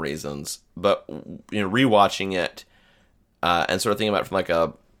visceral reasons, but rewatching it and sort of thinking about it from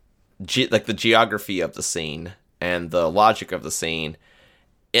like the geography of the scene and the logic of the scene,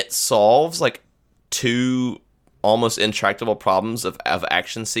 it solves like two almost intractable problems of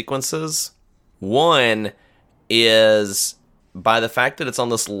action sequences. One is by the fact that it's on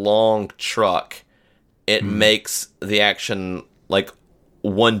this long truck, it makes the action like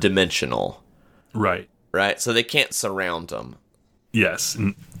one-dimensional. Right. So they can't surround them. Yes.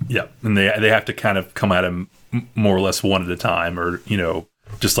 And they have to kind of come at him more or less one at a time, or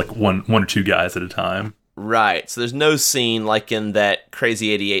just like one or two guys at a time. Right. So there's no scene like in that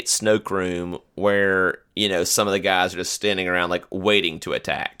Crazy 88 Snoke room where some of the guys are just standing around like waiting to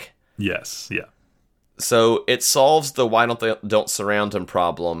attack. Yes. Yeah. So it solves the why don't surround him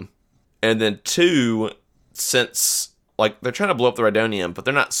problem. And then two, since like they're trying to blow up the Rhydonium, but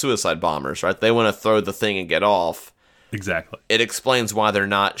they're not suicide bombers, right? They want to throw the thing and get off. Exactly. It explains why they're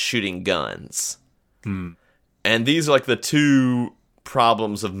not shooting guns. And these are like the two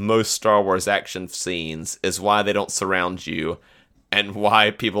problems of most Star Wars action scenes, is why they don't surround you and why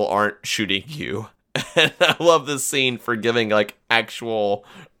people aren't shooting you. And I love this scene for giving like actual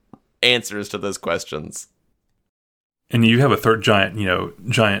answers to those questions. And you have a third giant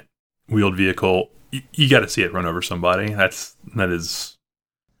wheeled vehicle. You got to see it run over somebody. That is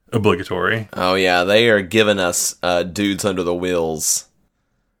obligatory. Oh yeah, they are giving us dudes under the wheels.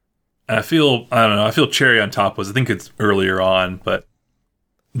 And I feel cherry on top was, I think it's earlier on, but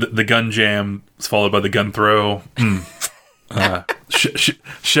the gun jam is followed by the gun throw.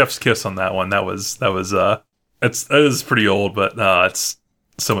 Chef's kiss on that one. That is pretty old, but it's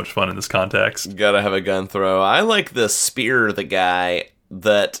so much fun in this context. Gotta have a gun throw. I like the spear the guy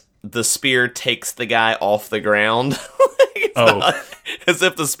that the spear takes the guy off the ground. As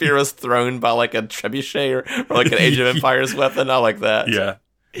if the spear was thrown by like a trebuchet or like an Age of Empires weapon. I like that. Yeah.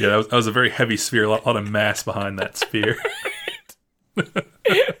 Yeah, that was a very heavy spear. A lot of mass behind that spear.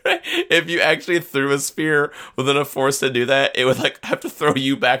 If you actually threw a spear with enough force to do that, it would like have to throw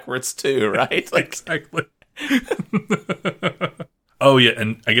you backwards too, right? Like, exactly. Oh yeah,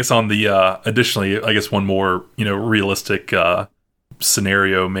 and I guess on the additionally, I guess one more realistic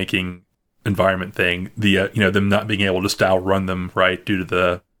scenario making environment thing, the them not being able to just outrun them, right, due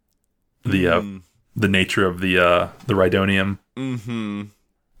to the nature of the Rhydonium. Mm-hmm.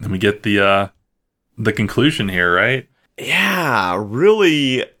 And we get the conclusion here, right? Yeah,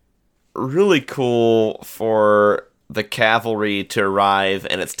 really, really cool for the cavalry to arrive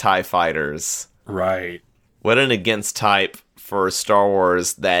and it's TIE fighters. Right. What an against type for Star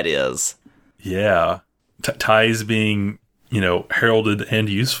Wars that is. Yeah. Ties being, heralded and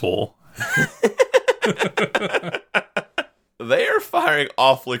useful. They are firing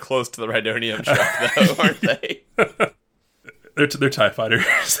awfully close to the Rhydonium truck, though, aren't they? They're TIE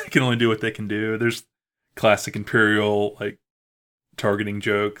fighters. They can only do what they can do. There's classic Imperial, targeting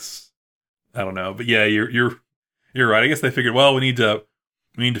jokes. I don't know. But yeah, you're right. I guess they figured, well, we need to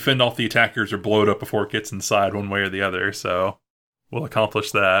fend off the attackers or blow it up before it gets inside one way or the other, so we'll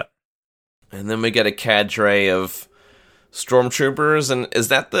accomplish that. And then we get a cadre of stormtroopers, and is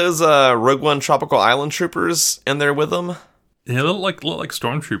that those Rogue One Tropical Island troopers in there with them? Yeah, look like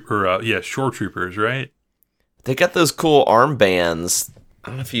stormtrooper, shore troopers, right? They got those cool armbands. I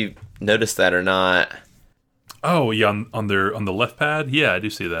don't know if you noticed that or not. Oh yeah, on the left pad. Yeah, I do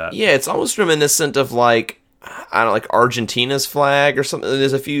see that. Yeah, it's almost reminiscent of Argentina's flag or something.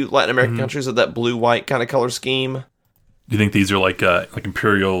 There's a few Latin American countries with that blue-white kind of color scheme. Do you think these are like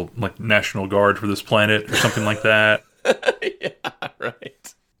Imperial, National Guard for this planet or something like that? Yeah,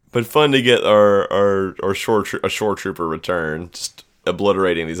 right. But fun to get our shore trooper return, just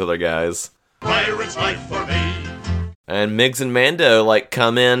obliterating these other guys. Pirate's life for me. And Migs and Mando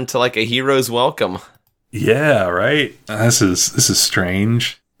come in to a hero's welcome. Yeah, right. This is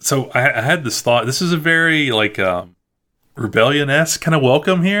strange. So I had this thought. This is a very rebellion-esque kind of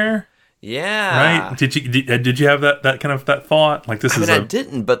welcome here. Yeah. Right? Did you have that kind of that thought? I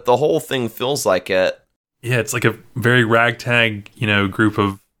didn't, but the whole thing feels like it. Yeah, it's like a very ragtag, group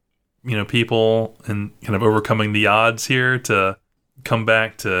of people and kind of overcoming the odds here to come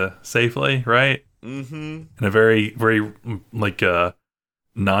back to safely, right? Mm-hmm. And a very, very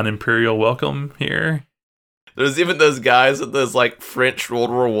non-imperial welcome here. There's even those guys with those French World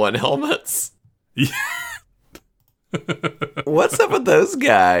War I helmets. Yeah. What's up with those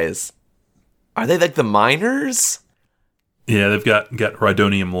guys? Are they the miners? Yeah, they've got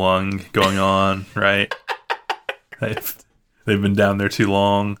Rhydonium lung going on, right? They've been down there too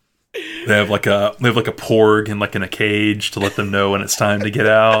long. They have a porg and in a cage to let them know when it's time to get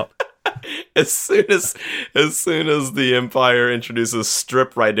out. As soon as the Empire introduces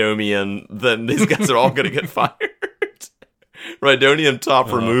strip Rhydonium, then these guys are all gonna get fired. Rhydonium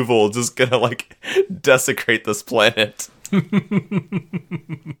top removal is just gonna desecrate this planet.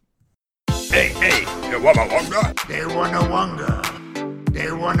 Hey, you wanna wonga? They wanna wonga.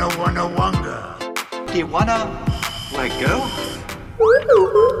 They wanna wonga. Do you wanna let go?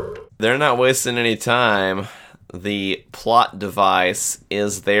 They're not wasting any time. The plot device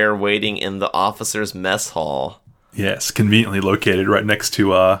is there waiting in the officers' mess hall. Yes, conveniently located right next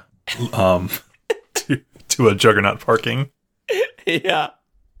to a Juggernaut parking. Yeah.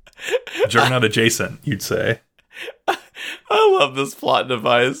 Juggernaut adjacent, you'd say. I love this plot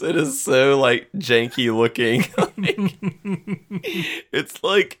device. It is so janky looking. It's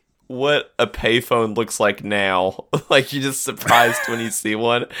what a payphone looks like now. You're just surprised when you see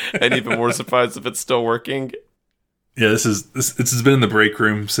one, and even more surprised if it's still working. Yeah, this has been in the break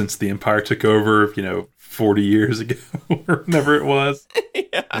room since the Empire took over, 40 years ago, or whenever it was.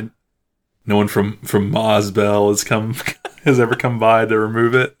 Yeah. And no one from Maz Bell has ever come by to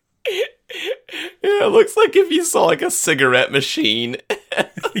remove it. Yeah, it looks like if you saw a cigarette machine.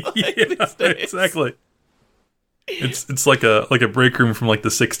 Yeah, exactly. It's like a break room from the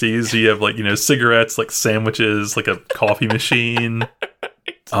 60s. You have cigarettes, sandwiches, a coffee machine.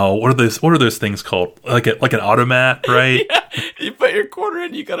 Oh, what are those things called? Like an automat, right? Yeah. You put your quarter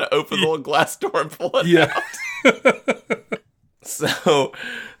in, you gotta open the little glass door and pull it out. So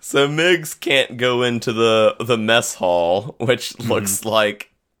Migs can't go into the mess hall, which looks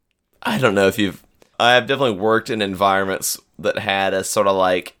like, I don't know if I've definitely worked in environments that had a sort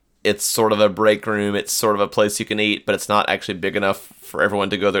of it's sort of a break room, it's sort of a place you can eat, but it's not actually big enough for everyone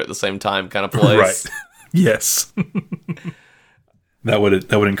to go there at the same time kind of place. Right. Yes. That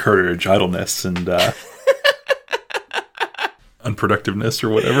would encourage idleness and unproductiveness or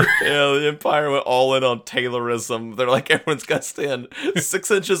whatever. Yeah, the Empire went all in on Taylorism. They're everyone's got to stand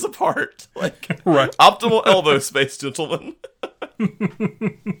 6 inches apart. Right. Optimal elbow space, gentlemen.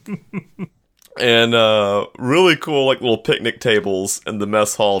 And really cool little picnic tables in the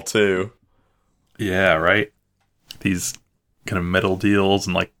mess hall too. Yeah, right. These kind of metal deals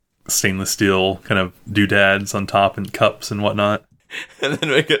and stainless steel kind of doodads on top and cups and whatnot. And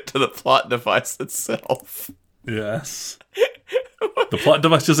then we get to the plot device itself. Yes. The plot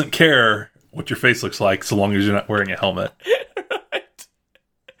device doesn't care what your face looks like so long as you're not wearing a helmet. Right.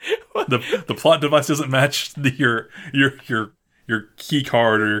 The plot device doesn't match your key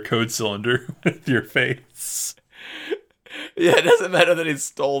card or your code cylinder with your face. Yeah, it doesn't matter that he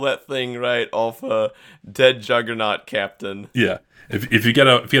stole that thing right off a dead Juggernaut captain. Yeah, if you get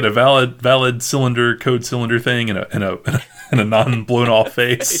a valid cylinder code cylinder thing and a non blown off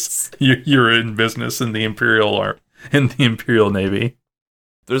face, you're in business in the Imperial Navy.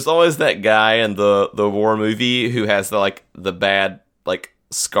 There's always that guy in the war movie who has the bad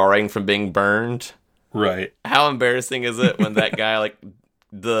scarring from being burned. Right. How embarrassing is it when that guy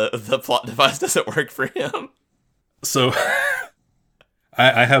the plot device doesn't work for him? So,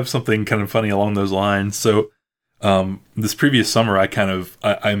 I have something kind of funny along those lines. So, this previous summer,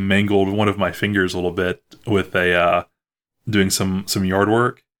 I mangled one of my fingers a little bit with doing some yard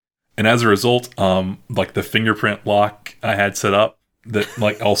work, and as a result, the fingerprint lock I had set up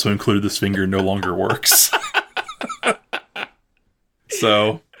that also included this finger no longer works.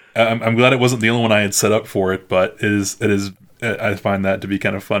 So, I'm glad it wasn't the only one I had set up for it, but it is. I find that to be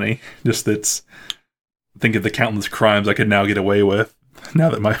kind of funny. Just think of the countless crimes I could now get away with now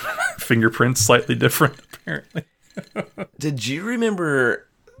that my fingerprint's slightly different, apparently. Did you remember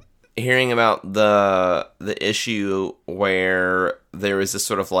hearing about the issue where there was this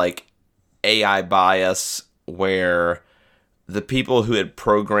sort of AI bias where the people who had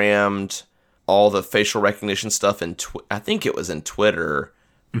programmed all the facial recognition stuff I think it was in Twitter,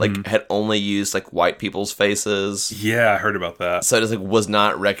 had only used white people's faces? Yeah, I heard about that. So it just was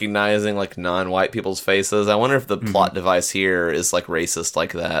not recognizing non-white people's faces. I wonder if the plot device here is racist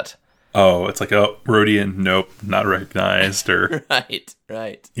like that. Oh, it's Rhodian, nope, not recognized, or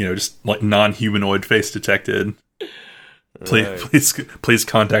right. Just non-humanoid face detected. Please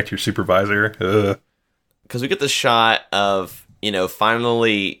contact your supervisor. Because we get the shot of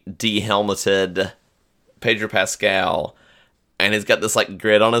finally de-helmeted Pedro Pascal. And he's got this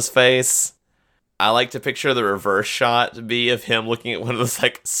grid on his face. I like to picture the reverse shot to be of him looking at one of those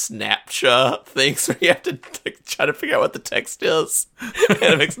Snapchat things where you have to try to figure out what the text is, and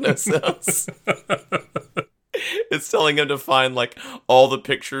it makes no sense. It's telling him to find all the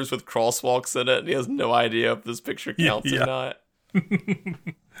pictures with crosswalks in it, and he has no idea if this picture counts or not.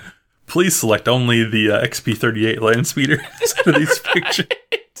 Please select only the XP38 land speeder for these pictures.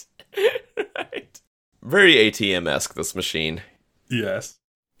 Right. Very ATM-esque, this machine. Yes.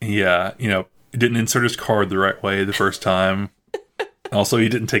 Yeah, he didn't insert his card the right way the first time. Also, he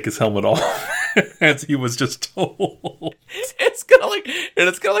didn't take his helmet off, as he was just told. It's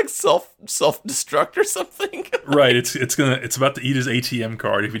gonna self-destruct or something. Right, it's about to eat his ATM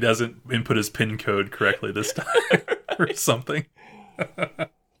card if he doesn't input his PIN code correctly this time, or something.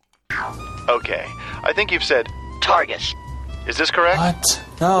 Okay, I think you've said Targus. Is this correct? What?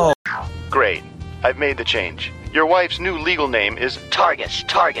 No. Great. I've made the change. Your wife's new legal name is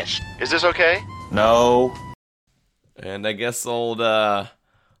Targus. Is this okay? No. And I guess old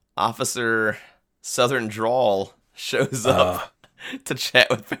Officer Southern Drawl shows up to chat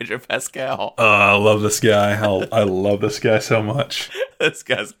with Pedro Pascal. I love this guy. I love this guy so much. This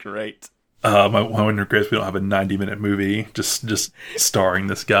guy's great. My one regrets we don't have a 90-minute movie just starring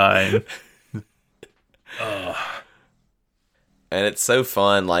this guy. And it's so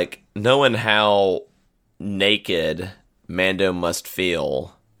fun, knowing how naked Mando must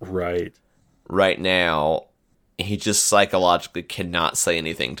feel. Right now, he just psychologically cannot say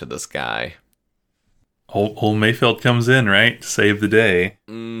anything to this guy. Old Mayfield comes in, right? To save the day.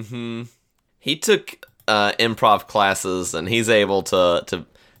 Mm-hmm. He took improv classes, and he's able to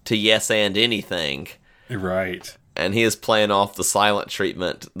yes and anything. Right. And he is playing off the silent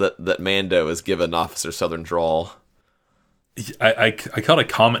treatment that Mando has given Officer Southern Drawl. I caught a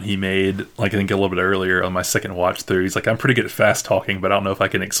comment he made, I think a little bit earlier on my second watch through. He's I'm pretty good at fast talking, but I don't know if I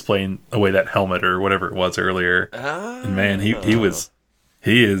can explain away that helmet or whatever it was earlier. And man, he was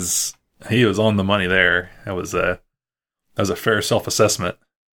on the money there. That was a fair self-assessment.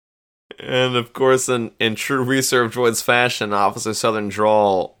 And of course, in true Reserve Droids fashion, Officer Southern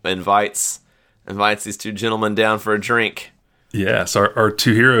Drawl invites these two gentlemen down for a drink. Yes, our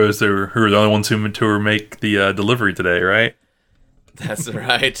two heroes who are the only ones who make the delivery today, right? That's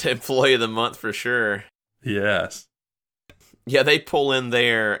right. Employee of the month for sure. Yes. Yeah, they pull in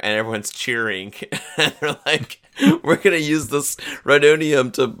there and everyone's cheering. And they're we're going to use this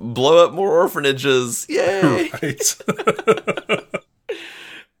Rhydonium to blow up more orphanages. Yay! Right.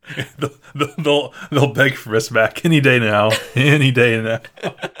 they'll beg for us back any day now. Any day now.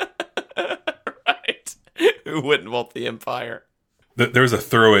 Right. Who wouldn't want the Empire? There was a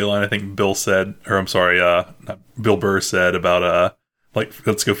throwaway line I think Bill said, or I'm sorry, Bill Burr said about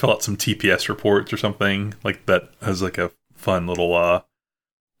let's go fill out some TPS reports or something that as a fun little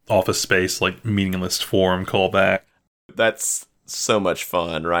Office Space meaningless form callback. That's so much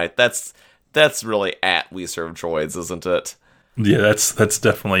fun, right? That's That's really at We Serve Droids, isn't it? Yeah, that's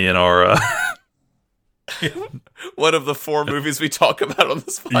definitely in our one of the 4 movies we talk about on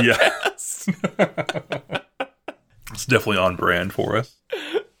this podcast. Yeah. It's definitely on brand for us.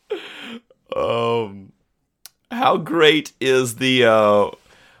 How great is the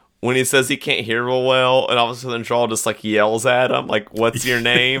when he says he can't hear real well, and all of a sudden Drawl just like yells at him, like, "What's your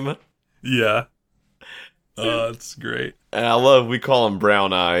name?" Yeah. It's great. And I love we call him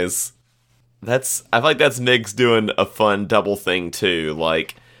Brown Eyes. I feel like that's Migs doing a fun double thing too.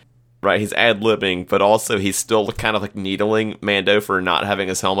 Like, right, he's ad-libbing, but also he's still kind of like needling Mando for not having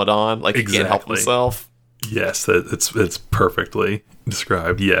his helmet on. Like, he can't help himself. Yes, it's perfectly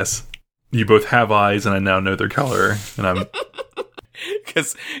described. Yes. You both have eyes, and I now know their color, and I'm...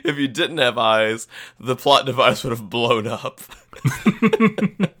 Because if you didn't have eyes, the plot device would have blown up.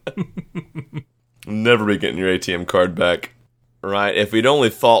 Never be getting your ATM card back. Right, if we'd only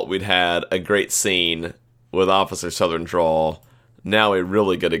thought we'd had a great scene with Officer Southern Drawl, now we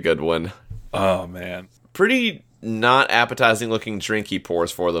really get a good one. Oh, man. Pretty not appetizing looking drink he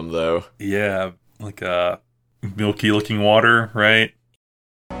pours for them, though. Yeah, like milky looking water, right?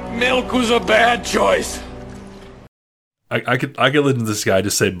 Milk was a bad choice. I could listen to this guy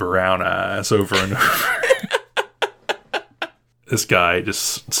just say brown ass over and over. This guy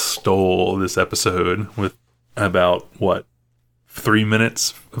just stole this episode with about, 3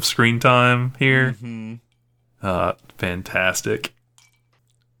 minutes of screen time here? Mm-hmm. Fantastic.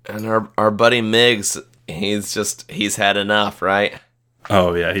 And our buddy Migs, he's had enough, right?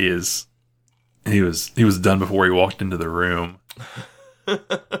 Oh yeah, he is. He was done before he walked into the room.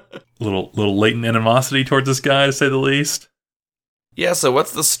 little latent animosity towards this guy, to say the least. Yeah, so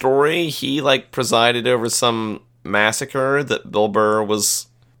what's the story? He presided over some massacre that Bill Burr was,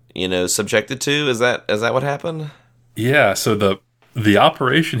 subjected to. Is that what happened? Yeah, so the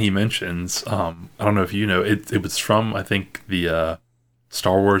operation he mentions, I don't know if you know, it was from, I think, the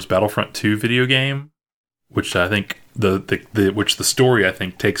Star Wars Battlefront 2 video game, which I think which the story I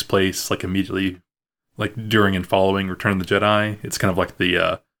think takes place immediately, during and following Return of the Jedi. It's kind of like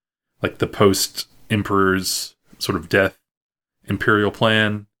the post Emperor's sort of death Imperial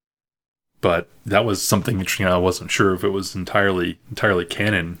plan. But that was something interesting. I wasn't sure if it was entirely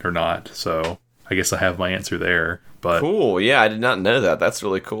canon or not. So I guess I have my answer there. But cool. Yeah, I did not know that. That's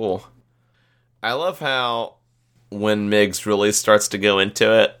really cool. I love how when Migs really starts to go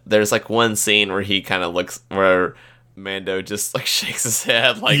into it, there's one scene where he kind of looks, where Mando just shakes his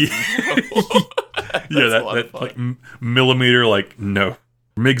head no. Yeah, that millimeter, no.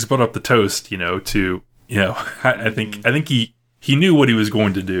 Migs brought up the toast, to, I think he knew what he was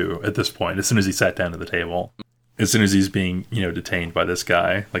going to do at this point, as soon as he sat down at the table. As soon as he's being, detained by this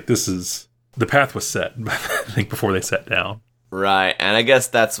guy. The path was set, I think, before they sat down. Right, and I guess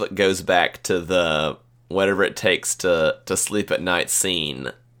that's what goes back to the whatever it takes to sleep at night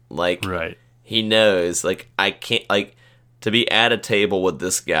scene. Right. He knows, I can't, to be at a table with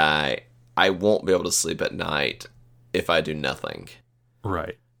this guy, I won't be able to sleep at night if I do nothing.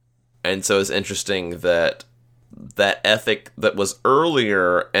 Right. And so it's interesting that ethic that was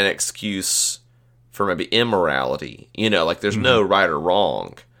earlier an excuse for maybe immorality, there's no right or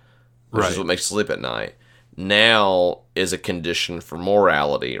wrong, which is what makes you sleep at night, now is a condition for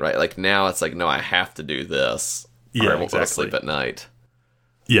morality, right? Now it's no, I have to do this, or I won't be able to sleep at night.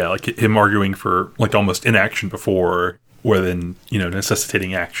 Yeah, him arguing for almost inaction before, or then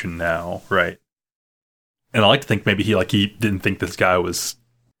necessitating action now, right? And I like to think maybe he didn't think this guy was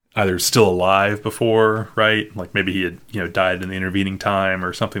either still alive before, right? Maybe he had died in the intervening time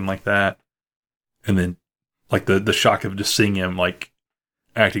or something like that, and then the shock of just seeing him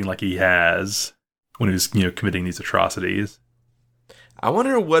acting like he has when he was committing these atrocities. I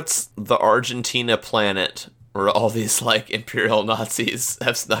wonder what's the Argentina planet where all these Imperial Nazis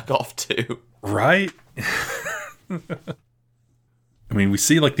have snuck off to. Right? I mean, we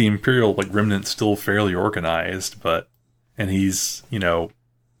see the Imperial remnant still fairly organized, and he's,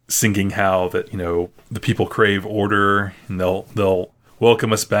 singing how that, the people crave order and they'll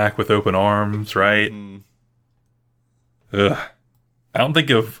welcome us back with open arms, right? Ugh. I don't think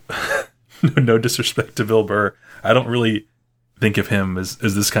of no disrespect to Bill Burr. I don't really think of him as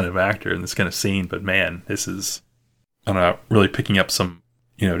this kind of actor in this kind of scene, but man, this is, I don't know, really picking up some,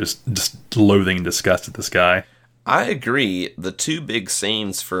 just loathing and disgust at this guy. I agree. The two big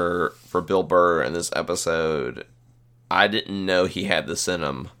scenes for Bill Burr in this episode, I didn't know he had this in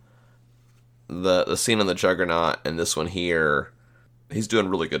him. The scene on the Juggernaut and this one here, he's doing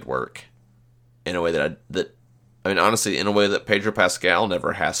really good work in a way honestly, in a way that Pedro Pascal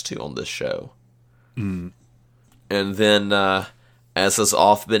never has to on this show. Mm. And then as has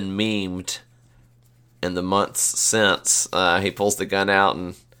often been memed in the months since, he pulls the gun out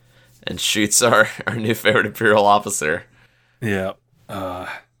and shoots our new favorite Imperial officer. Yeah.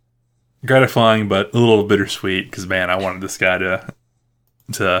 Gratifying, but a little bittersweet, because, man, I wanted this guy to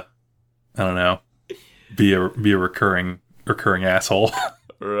I don't know, be a recurring asshole.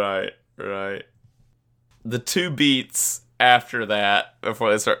 Right. The 2 beats after that,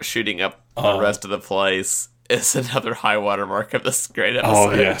 before they start shooting up the rest of the place, is another high watermark of this great episode.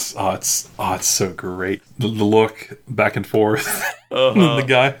 Oh yes, it's so great. The look back and forth. The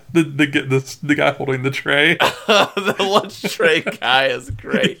guy holding the tray. The lunch tray guy is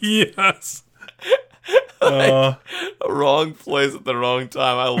great. Yes. Wrong place at the wrong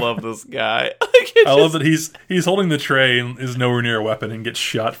time. I love this guy. I love that he's holding the tray and is nowhere near a weapon and gets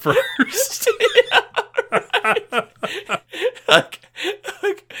shot first.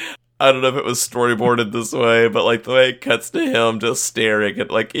 I don't know if it was storyboarded this way, but like the way it cuts to him just staring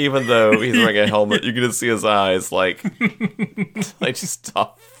at, like, even though he's wearing a helmet, you can just see his eyes like just,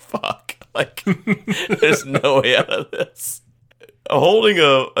 oh fuck, like there's no way out of this. Holding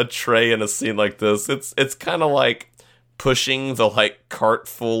a tray in a scene like this, it's kind of like pushing the like cart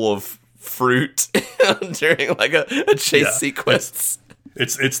full of fruit during like a chase sequence.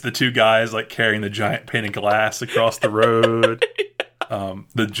 It's the 2 guys like carrying the giant pane of glass across the road.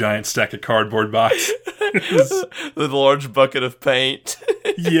 The giant stack of cardboard boxes. The large bucket of paint.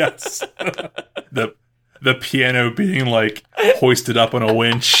 Yes. The piano being like hoisted up on a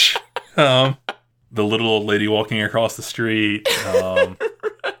winch. The little old lady walking across the street. Right.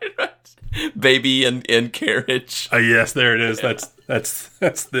 Baby in carriage. Yes, there it is. That's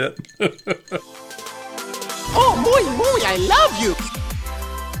it. Oh, muy, I love you.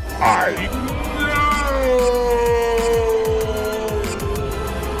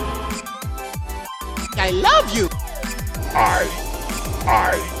 I love you.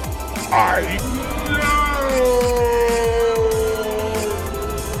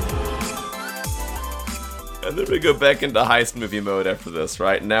 And then we go back into heist movie mode after this,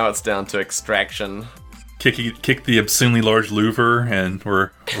 right? Now it's down to extraction. Kick the obscenely large louver, and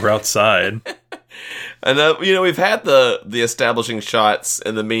we're outside. And we've had the establishing shots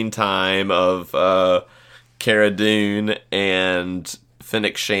in the meantime of Cara Dune and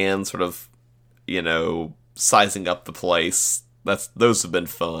Fennec Shan sort of, sizing up the place. Those have been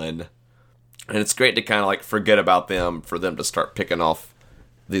fun. And it's great to kind of like forget about them for them to start picking off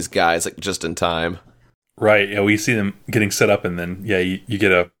these guys like just in time. Right, yeah, we see them getting set up, and then you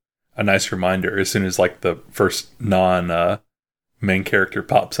get a nice reminder as soon as like the first main character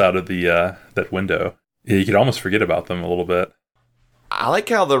pops out of the that window. Yeah, you could almost forget about them a little bit. I like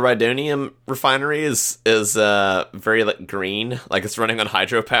how the Rhydonium refinery is very like green, like it's running on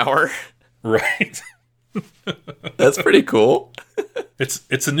hydropower. Right. That's pretty cool.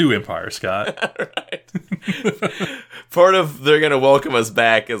 It's a new empire, Scott. Right. Part of they're going to welcome us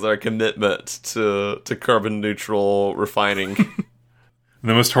back is our commitment to carbon neutral refining.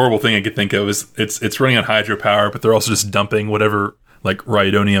 The most horrible thing I could think of is it's running on hydropower, but they're also just dumping whatever like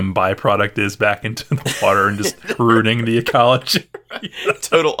Rhydonium byproduct is back into the water and just ruining the ecology.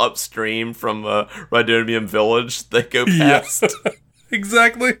 Total upstream from Rhydonium Village they go past. Yeah.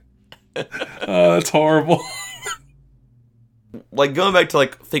 Exactly. That's horrible. Like going back to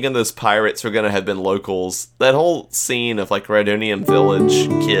like thinking those pirates are gonna have been locals. That whole scene of like Rhydonium Village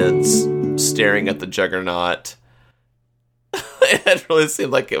kids staring at the Juggernaut. It really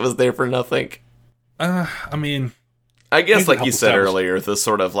seemed like it was there for nothing. I mean, I guess like you said earlier, the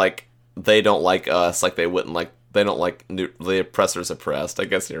sort of like they don't like us, like they don't like the oppressors oppressed. I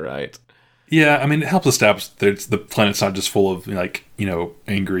guess you're right. Yeah, I mean, it helps establish that the planet's not just full of, like,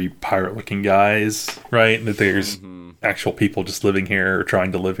 angry pirate-looking guys, right? That there's actual people just living here or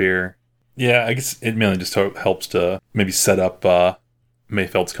trying to live here. Yeah, I guess it mainly just helps to maybe set up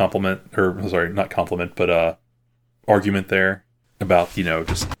Mayfeld's argument there about,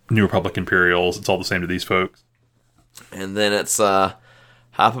 just New Republic Imperials. It's all the same to these folks. And then it's hop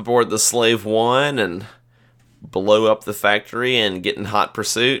aboard the Slave One and blow up the factory and get in hot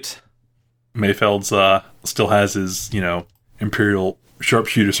pursuit. Mayfeld's still has his, Imperial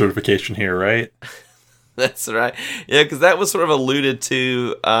sharpshooter certification here, right? That's right. Yeah, because that was sort of alluded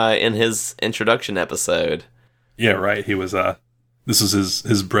to in his introduction episode. Yeah, right. He was, this was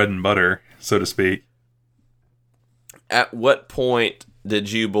his bread and butter, so to speak. At what point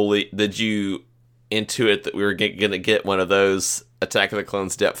did you intuit that we were going to get one of those Attack of the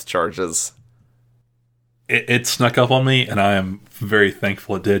Clones depth charges? It snuck up on me, and I am very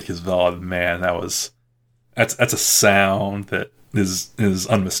thankful it did, because, man, that's a sound that is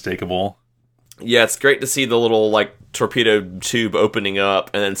unmistakable. Yeah, it's great to see the little, like, torpedo tube opening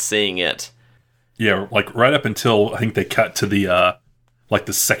up and then seeing it. Yeah, like, right up until I think they cut to the, like,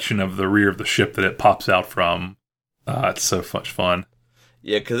 the section of the rear of the ship that it pops out from. It's so much fun.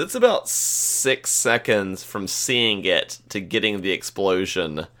 Yeah, because it's about 6 seconds from seeing it to getting the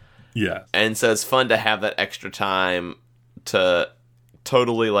explosion. Yeah. And so it's fun to have that extra time to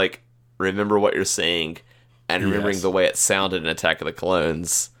totally, like, remember what you're seeing and remembering the way it sounded in Attack of the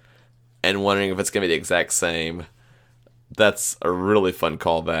Clones and wondering if it's going to be the exact same. That's a really fun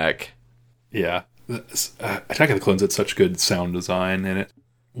callback. Yeah. Attack of the Clones had such good sound design in it.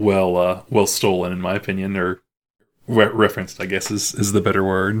 Well stolen, in my opinion, or referenced, I guess, is the better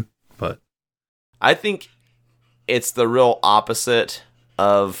word. But I think it's the real opposite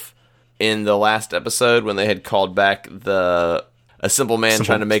of in the last episode when they had called back a simple man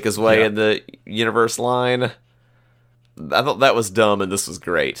trying to make his way in the universe line. I thought that was dumb, and this was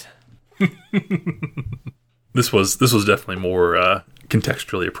great. This was definitely more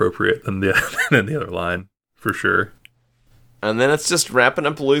contextually appropriate than the other line, for sure. And then it's just wrapping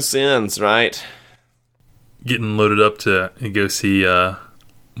up loose ends, right? Getting loaded up to go see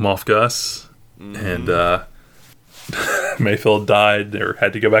Moff Gus, and Mayfield died, or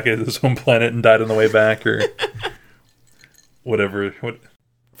had to go back into his home planet and died on the way back, or whatever.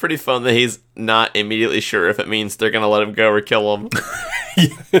 Pretty fun that he's not immediately sure if it means they're going to let him go or kill him.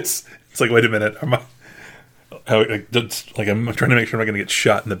 Yes. It's like, wait a minute, I'm trying to make sure I'm not going to get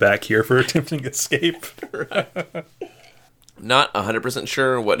shot in the back here for attempting escape. Right. Not 100%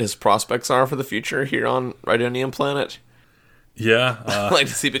 sure what his prospects are for the future here on Rhydonium Planet. Yeah. Like,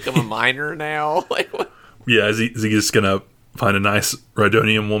 does he become a miner now? Like, what? Yeah, is he just going to find a nice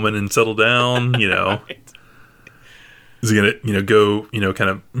Rhydonium woman and settle down, Right. Is he going to, go, kind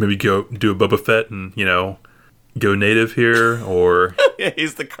of maybe go do a Boba Fett and, go native here, or... Yeah,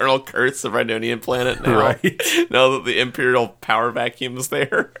 he's the Colonel Kurtz of Rhydonium Planet now. Right. Now that the Imperial power vacuum is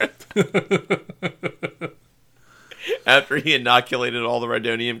there. After he inoculated all the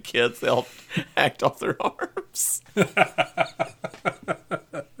Rhydonium kids, they all hacked off their arms.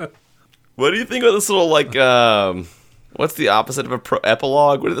 What do you think about this little, like, what's the opposite of a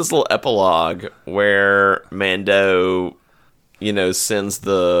epilogue? What is this little epilogue where Mando, sends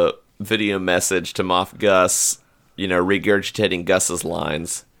the video message to Moff Gus, regurgitating Gus's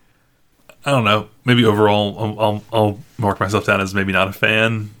lines? I don't know. Maybe overall, I'll mark myself down as maybe not a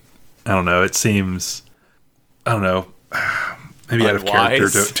fan. I don't know. It seems... I don't know, maybe out of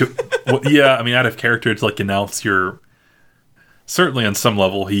character out of character to, like, announce your... Certainly on some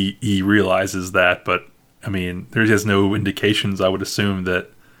level he realizes that, but, I mean, there has no indications, I would assume,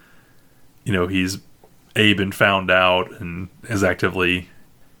 that, he's been found out and is actively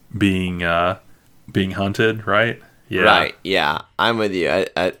being hunted, right? Yeah. Right, yeah. I'm with you.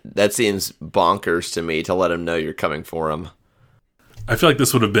 I, that seems bonkers to me, to let him know you're coming for him. I feel like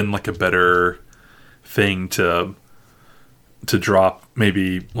this would have been, like, a better... thing to drop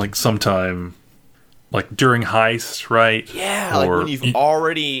maybe like sometime like during heist, right? Yeah, like when you've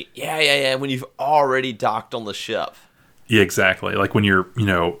already when you've already docked on the ship. Yeah, exactly. Like when you're,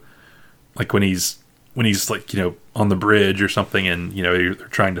 like when he's like, on the bridge or something, and you're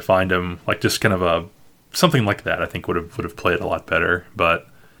trying to find him, like just kind of something like that. I think would have played a lot better. But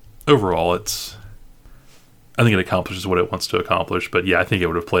overall, I think it accomplishes what it wants to accomplish. But yeah, I think it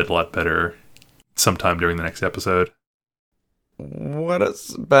would have played a lot better sometime during the next episode. What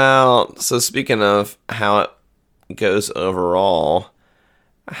is about... So speaking of how it goes overall,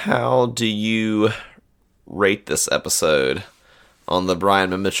 how do you rate this episode on the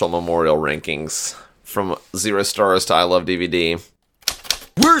Brian Mitchell Memorial Rankings from 0 stars to I Love DVD?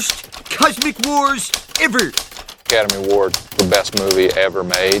 Worst Cosmic Wars ever! Academy Award for best movie ever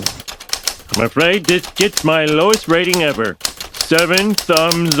made. I'm afraid this gets my lowest rating ever. 7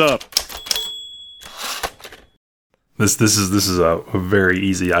 thumbs up. This is a very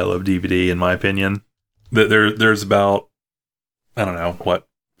easy I Love DVD, in my opinion. There's about, I don't know,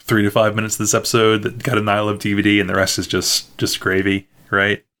 3 to 5 minutes of this episode that got an I Love DVD, and the rest is just gravy,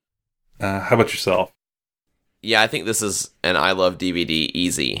 right? How about yourself? Yeah, I think this is an I Love DVD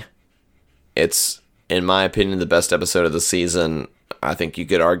easy. It's, in my opinion, the best episode of the season. I think you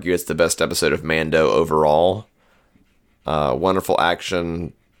could argue it's the best episode of Mando overall. Wonderful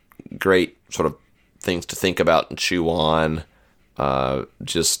action, great sort of things to think about and chew on.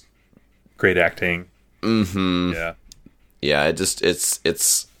 Just great acting. Mm-hmm. Yeah. Yeah,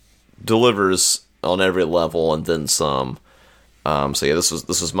 it's delivers on every level and then some. So yeah, this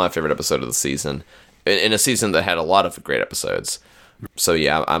was my favorite episode of the season. In a season that had a lot of great episodes. So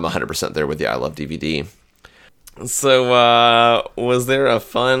yeah, I'm 100% there with the I Love DVD. So, was there a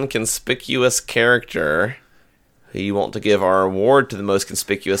fun, conspicuous character who you want to give our award to the most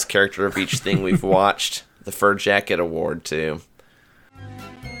conspicuous character of each thing we've watched? The Fur Jacket Award to.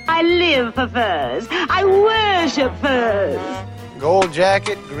 I live for furs. I worship furs. Gold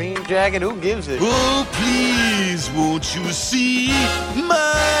jacket, green jacket, who gives it? Oh, please, won't you see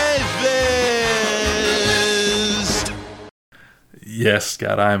my vest? Yes,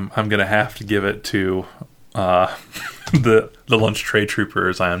 Scott, I'm gonna have to give it to the lunch tray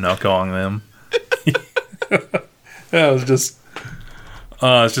troopers. I am now calling them. That was just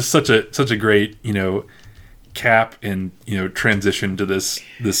it's just such a great, cap and transition to this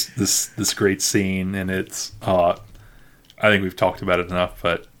great scene, and it's I think we've talked about it enough,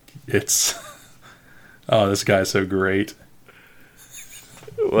 but it's this guy's so great.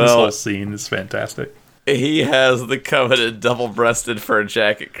 Well, this whole scene is fantastic. He has the coveted double-breasted fur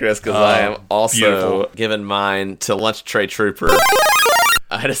jacket, Chris, because I am also giving mine to Lunch Tray Trooper.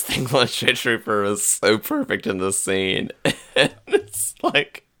 I just think Lunch Tray Trooper is so perfect in this scene. And it's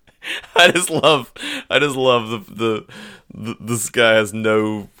like, I just love the this guy has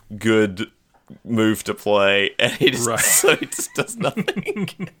no good move to play, and he just, so he just does nothing.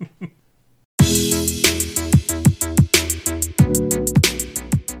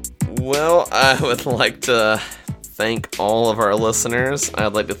 Well, I would like to thank all of our listeners.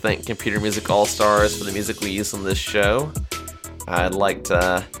 I'd like to thank Computer Music All-Stars for the music we use on this show. I'd like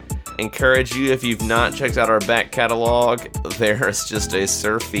to encourage you, if you've not checked out our back catalog, there's just a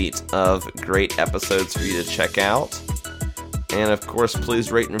surfeit of great episodes for you to check out. And of course, please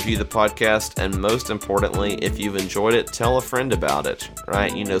rate and review the podcast, and most importantly, if you've enjoyed it, tell a friend about it,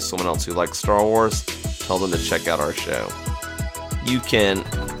 right? You know someone else who likes Star Wars, tell them to check out our show. You can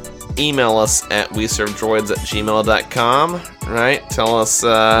email us at weservedroids@gmail.com, right? Tell us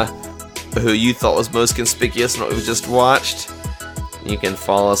who you thought was most conspicuous in what we just watched. You can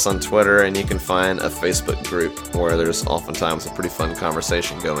follow us on Twitter, and you can find a Facebook group where there's oftentimes a pretty fun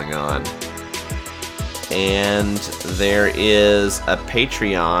conversation going on. And there is a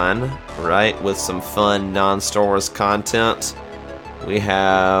Patreon, right, with some fun non-Star Wars content. We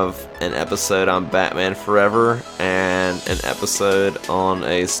have an episode on Batman Forever and an episode on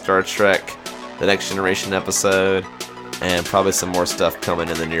a Star Trek The Next Generation episode, and probably some more stuff coming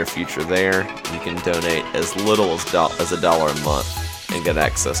in the near future there. You can donate as little as $1 a month and get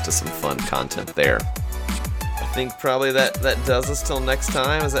access to some fun content there. I think probably that does us till next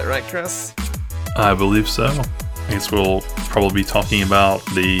time. Is that right, Chris? I believe so. I guess we'll probably be talking about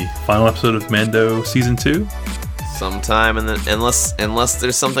the final episode of Mando Season 2. Sometime, unless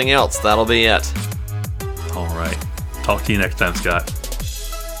there's something else, that'll be it. All right. Talk to you next time, Scott.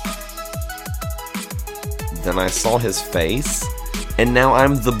 Then I saw his face, and now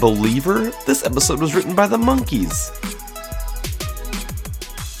I'm the believer? This episode was written by the Monkees.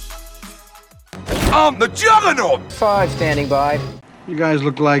 I'm the Juggernaut! 5 standing by. You guys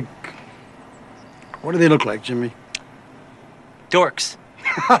look like... What do they look like, Jimmy? Dorks.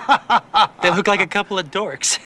 They look like a couple of dorks.